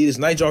in the Adidas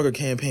Night Jogger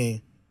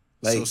campaign.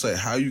 Like, So it's like,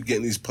 how you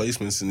getting these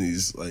placements and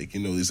these, like, you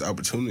know, these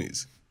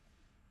opportunities?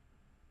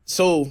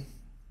 so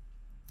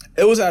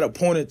it was at a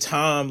point in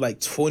time, like,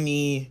 this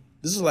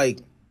was like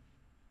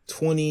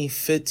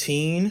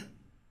 2015.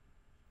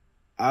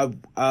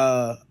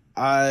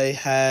 I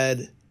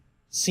had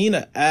seen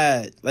an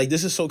ad. Like,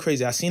 this is so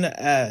crazy. I seen an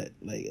ad.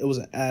 Like, it was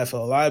an ad for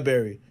a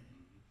library.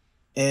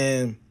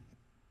 And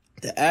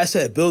the ad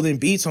said Building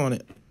Beats on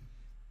it.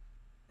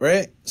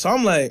 Right? So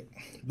I'm like,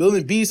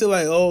 Building Beats, they're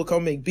like, oh,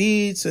 come make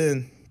beats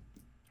and,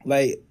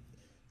 like,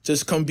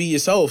 just come be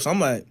yourself. So I'm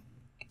like,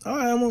 all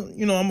right, I'm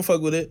gonna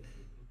fuck with it.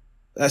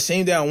 That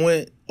same day I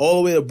went all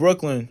the way to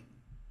Brooklyn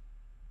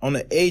on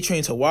the A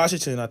train to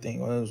Washington, I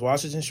think. Or it was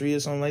Washington Street or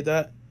something like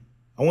that.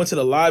 I went to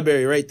the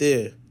library right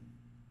there.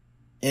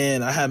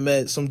 And I had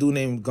met some dude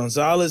named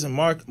Gonzalez and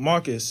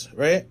Marcus,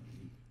 right?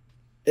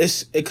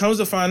 It comes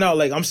to find out,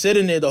 like, I'm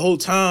sitting there the whole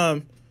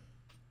time.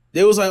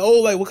 They was like,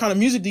 oh, like, what kind of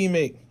music do you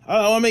make?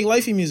 I make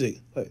lifey music.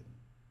 Like,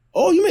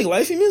 oh, you make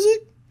lifey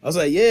music? I was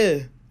like,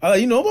 yeah. I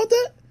like, you know about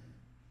that?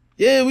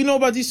 Yeah, we know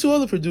about these two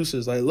other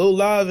producers, like Lil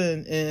Live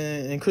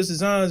and Chris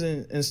Designs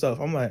and stuff.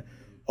 I'm like,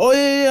 oh,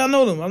 yeah, I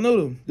know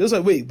them. They was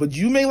like, wait, but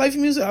you make lifey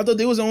music? I thought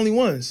they was the only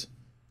ones.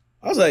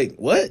 I was like,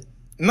 what?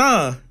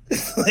 Nah.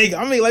 Like,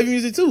 I make lifey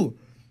music too.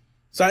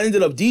 So I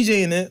ended up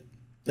DJing it.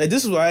 Like,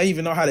 this is why I didn't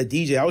even know how to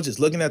DJ. I was just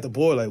looking at the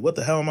board like, what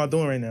the hell am I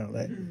doing right now?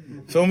 Like,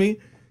 feel me?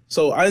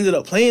 So I ended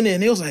up playing it,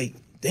 and it was like,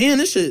 damn,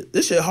 this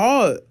shit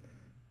hard.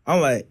 I'm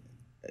like,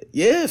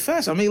 yeah,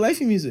 fast. I make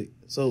lifey music.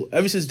 So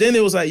ever since then,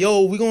 it was like,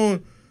 yo, we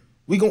gonna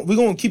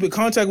keep in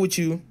contact with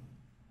you.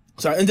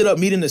 So I ended up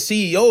meeting the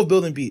CEO of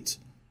Building Beats.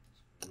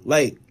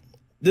 Like,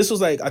 this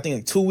was like, I think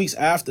like 2 weeks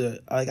after,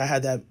 like, I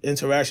had that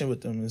interaction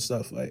with them and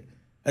stuff. Like,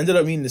 I ended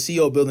up meeting the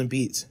CEO of Building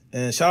Beats.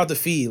 And shout out to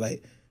Fee.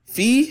 Like,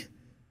 Fee,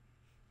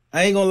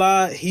 I ain't gonna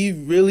lie, he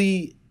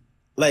really,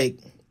 like,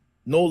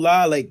 no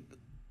lie, like,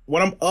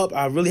 when I'm up,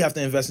 I really have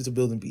to invest into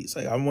Building Beats.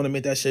 Like, I want to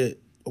make that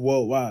shit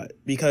worldwide.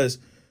 Because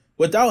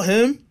without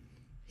him,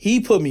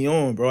 he put me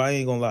on, bro. I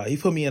ain't gonna lie. He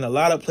put me in a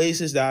lot of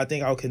places that I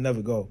think I could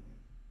never go.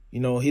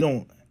 You know, he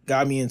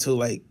got me into,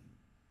 like,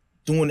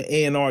 doing the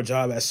A&R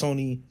job at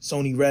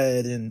Sony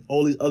Red and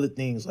all these other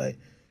things. Like,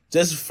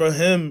 just for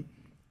him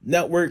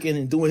networking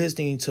and doing his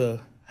thing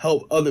to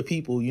help other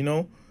people, you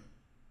know?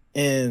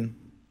 And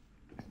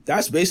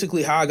that's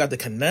basically how I got the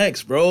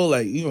connects, bro.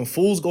 Like, even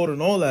Fool's Gold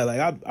and all that.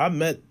 Like, I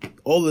met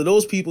all of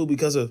those people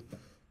because of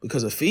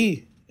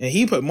Fee. And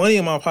he put money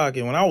in my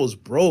pocket when I was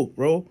broke,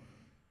 bro.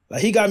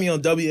 Like, he got me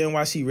on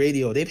WNYC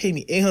radio. They paid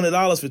me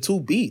 $800 for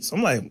 2 beats.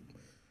 I'm like,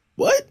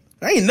 what?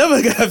 I ain't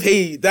never got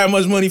paid that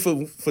much money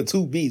for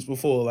 2 beats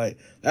before. Like,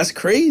 that's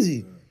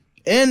crazy.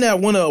 And that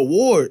won an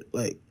award.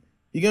 Like,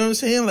 you get what I'm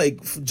saying?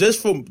 Like,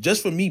 just for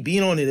me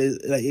being on it,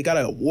 it got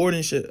an award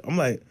and shit. I'm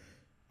like,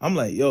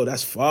 yo,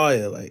 that's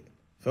fire. Like,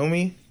 feel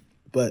me?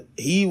 But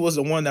he was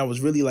the one that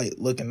was really, like,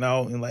 looking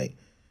out and, like,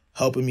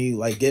 helping me,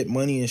 like, get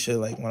money and shit.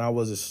 Like, when I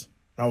was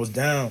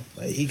down,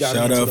 like, he got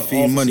Shout me into out the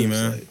Fee offices, Money,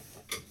 man. Like,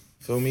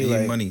 feel me? Fee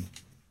Like, Money.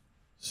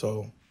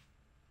 So,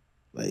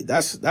 like,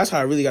 that's how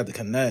I really got the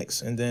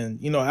connects. And then,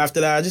 you know,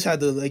 after that, I just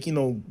had to, like, you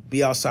know,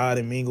 be outside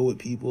and mingle with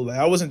people. Like,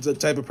 I wasn't the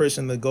type of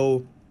person to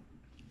go.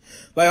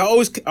 Like, I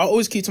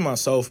always keep to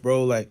myself,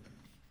 bro. Like,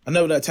 I'm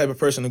never that type of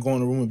person to go in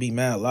the room and be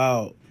mad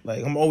loud.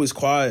 Like, I'm always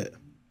quiet.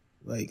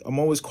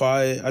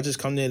 I just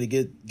come there to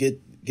get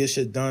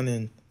shit done,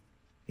 and,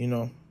 you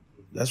know,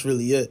 that's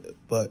really it.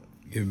 But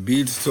Your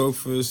beats talk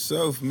for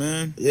itself,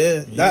 man.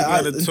 yeah, You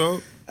gotta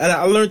talk. And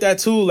I learned that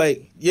too,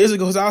 like, years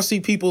ago, because I'll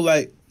see people,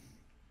 like,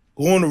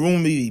 go in the room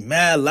and be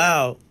mad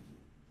loud.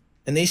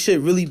 and they shit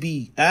really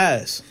be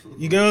ass.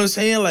 You get what I'm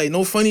saying? Like,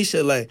 no funny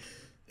shit. Like,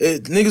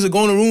 niggas are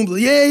going to the room,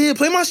 like, yeah,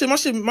 play my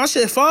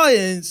shit fire.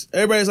 And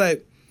everybody's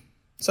like,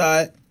 it's all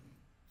right.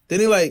 Then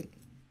they like,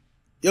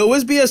 yo,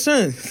 where's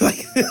BSN?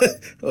 Like,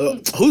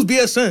 who's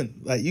BSN?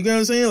 Like, you get what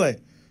I'm saying? Like,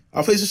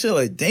 I'll play some shit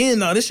like, damn,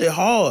 nah, this shit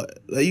hard.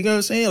 Like, you get what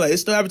I'm saying? Like, it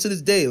still happens to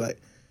this day. Like,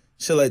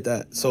 shit like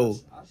that. So.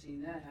 I've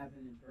seen that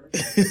happen in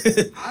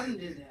person. I done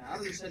did that. I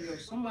done said, yo,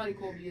 somebody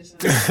call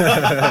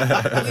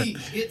BSN.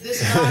 Please, get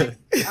this guy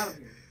out of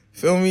here.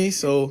 Feel me?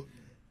 So,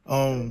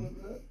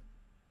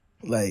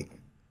 like,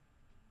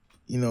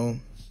 you know,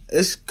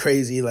 it's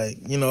crazy. Like,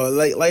 you know,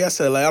 like I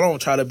said, like, I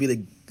don't try to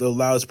be the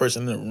loudest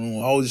person in the room.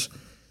 I always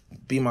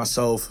be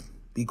myself,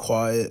 be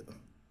quiet,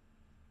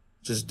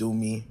 just do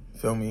me.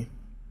 Feel me?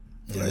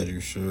 Yeah, Like, you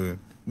should.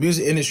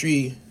 Music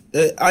industry,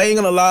 I ain't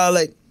gonna lie,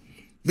 like,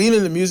 being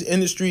in the music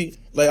industry,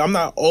 like, I'm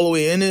not all the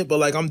way in it, but,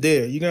 like, I'm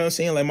there. You know what I'm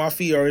saying? Like, my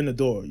feet are in the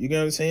door. You know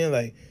what I'm saying?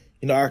 Like,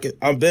 you know,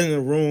 I've been in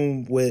a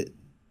room with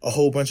a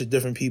whole bunch of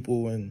different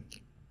people and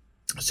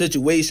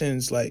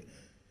situations. Like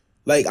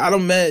I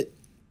don't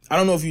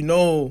know if you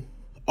know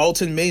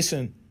Alton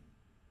Mason.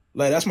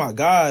 Like, that's my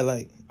guy.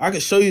 Like, I can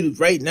show you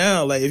right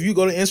now. Like, if you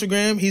go to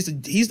Instagram,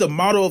 he's the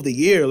model of the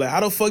year. Like,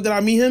 how the fuck did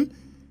I meet him?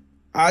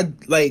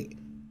 Like,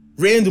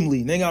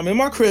 randomly, nigga, I'm in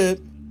my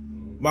crib.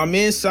 My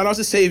man, shout out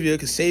to Savior,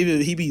 because Savior,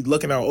 he be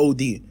looking out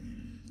OD.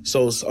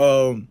 So,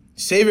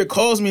 Savior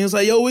calls me and is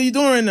like, yo, what you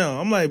doing right now?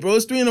 I'm like, bro,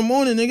 it's 3 a.m,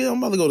 nigga. I'm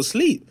about to go to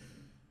sleep.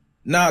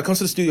 Nah, come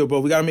to the studio, bro.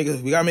 We gotta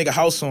make a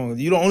house song.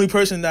 You the only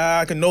person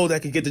that I can know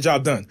that can get the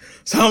job done.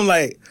 So I'm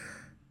like,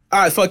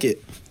 all right, fuck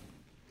it.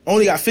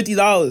 Only got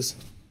 $50.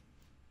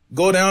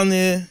 Go down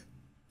there.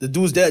 The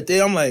dude's that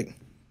day. I'm like,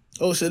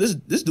 oh shit,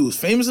 this dude's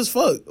famous as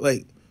fuck.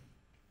 Like,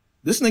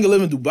 this nigga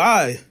live in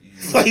Dubai.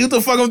 Like, what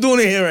the fuck I'm doing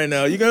in here right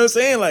now? You know what I'm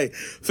saying? Like,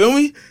 feel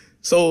me?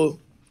 So,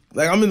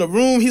 like, I'm in the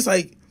room. He's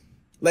like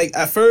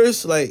at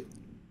first, like,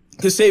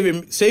 cause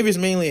Savior's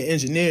mainly an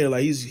engineer.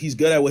 Like, he's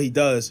good at what he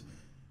does.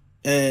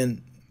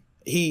 And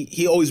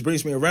he always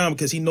brings me around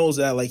because he knows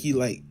that, like, he,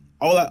 like,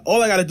 all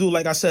I gotta do,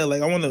 like I said,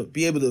 like, I want to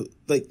be able to,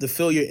 like, to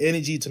feel your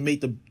energy to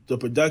make the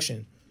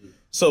production.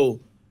 So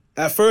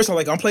at first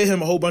I'm playing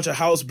him a whole bunch of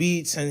house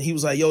beats, and he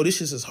was like, yo, this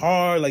shit is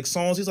hard, like,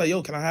 songs. He's like,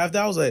 yo, can I have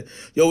that? I was like,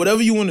 yo,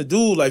 whatever you want to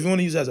do, like, if you want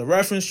to use it as a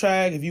reference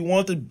track, if you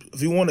want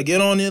to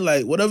get on it,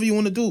 like, whatever you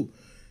want to do.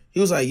 He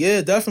was like, yeah,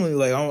 definitely,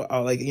 like, I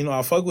like, you know,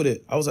 I'll fuck with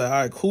it. I was like, all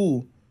right,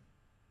 cool.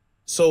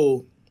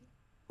 So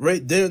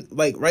right there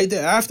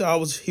after,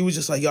 he was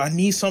just like, yo, I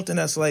need something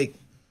that's like,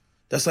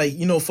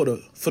 you know, for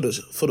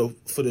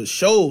the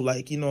show,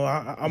 like, you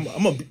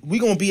know, we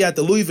gonna be at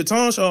the Louis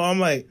Vuitton show.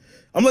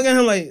 I'm looking at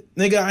him like,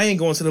 nigga, I ain't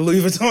going to the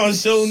Louis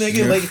Vuitton show,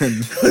 nigga. Like,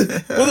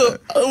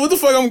 what the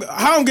fuck?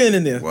 How I'm getting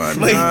in there? Why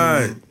like,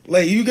 not?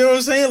 Like, you get what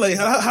I'm saying? Like,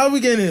 how we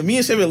getting in there? Me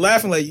and Chevy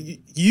laughing like,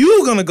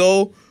 you gonna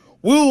go?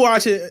 We'll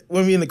watch it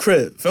when we in the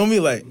crib. Feel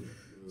me? Like,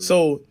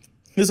 so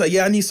he's like,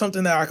 yeah, I need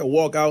something that I can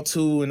walk out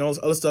to and all this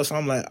other stuff. So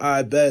I'm like,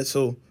 I bet.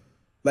 So,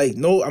 like,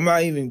 no, I'm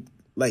not even,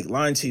 like,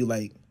 lying to you.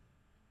 Like,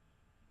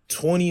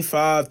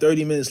 25,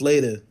 30 minutes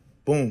later,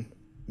 boom,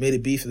 made a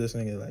beat for this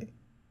nigga. Like,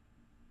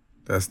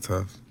 that's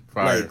tough.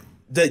 Fire.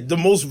 Like, the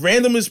most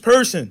randomest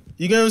person.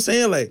 You get what I'm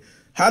saying? Like,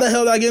 how the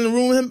hell did I get in the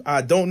room with him?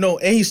 I don't know.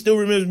 And he still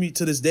remembers me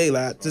to this day.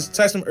 Like, I just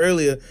texted him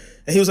earlier,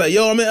 and he was like,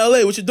 yo, I'm in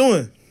LA. What you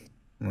doing?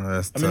 Well,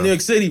 that's I'm tough. in New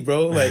York City,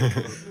 bro. Like,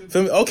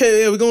 feel me?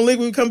 Okay, yeah, we're gonna link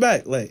when we come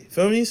back. Like,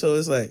 feel me? So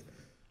it's like,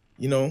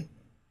 you know,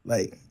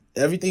 like,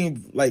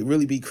 everything, like,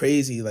 really be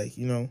crazy. Like,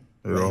 you know.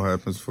 It all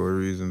happens for a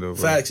reason, though.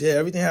 Bro. Facts, yeah.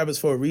 Everything happens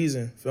for a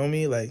reason. Feel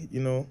me? Like, you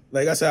know,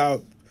 like I said, I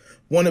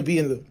want to be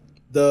in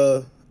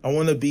I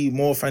want to be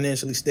more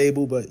financially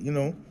stable, but, you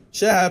know,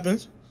 shit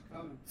happens.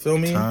 Feel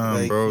me? Time,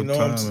 like, bro. you know,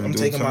 I'm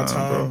taking my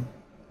time. Bro.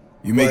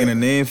 You making a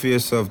name for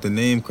yourself. The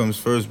name comes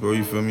first, bro.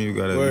 You feel me? You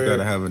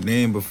gotta have a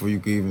name before you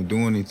can even do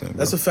anything. Bro.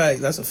 That's a fact.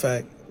 That's a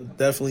fact.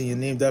 Definitely, your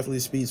name definitely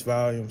speaks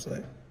volumes.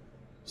 Like,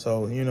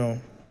 so, you know,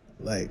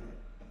 like,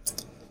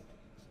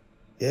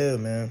 yeah,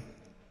 man.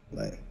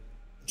 Like,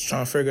 just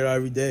trying to figure it out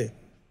every day.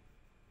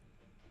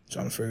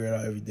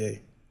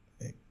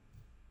 Like,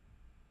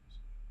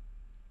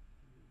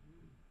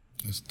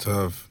 It's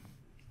tough.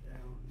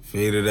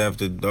 Faded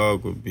After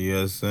Dark with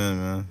BSN,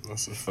 man.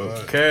 That's a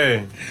fact.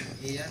 Okay.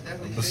 Yeah,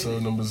 definitely.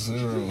 Episode number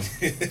 0.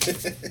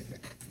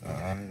 All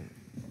right.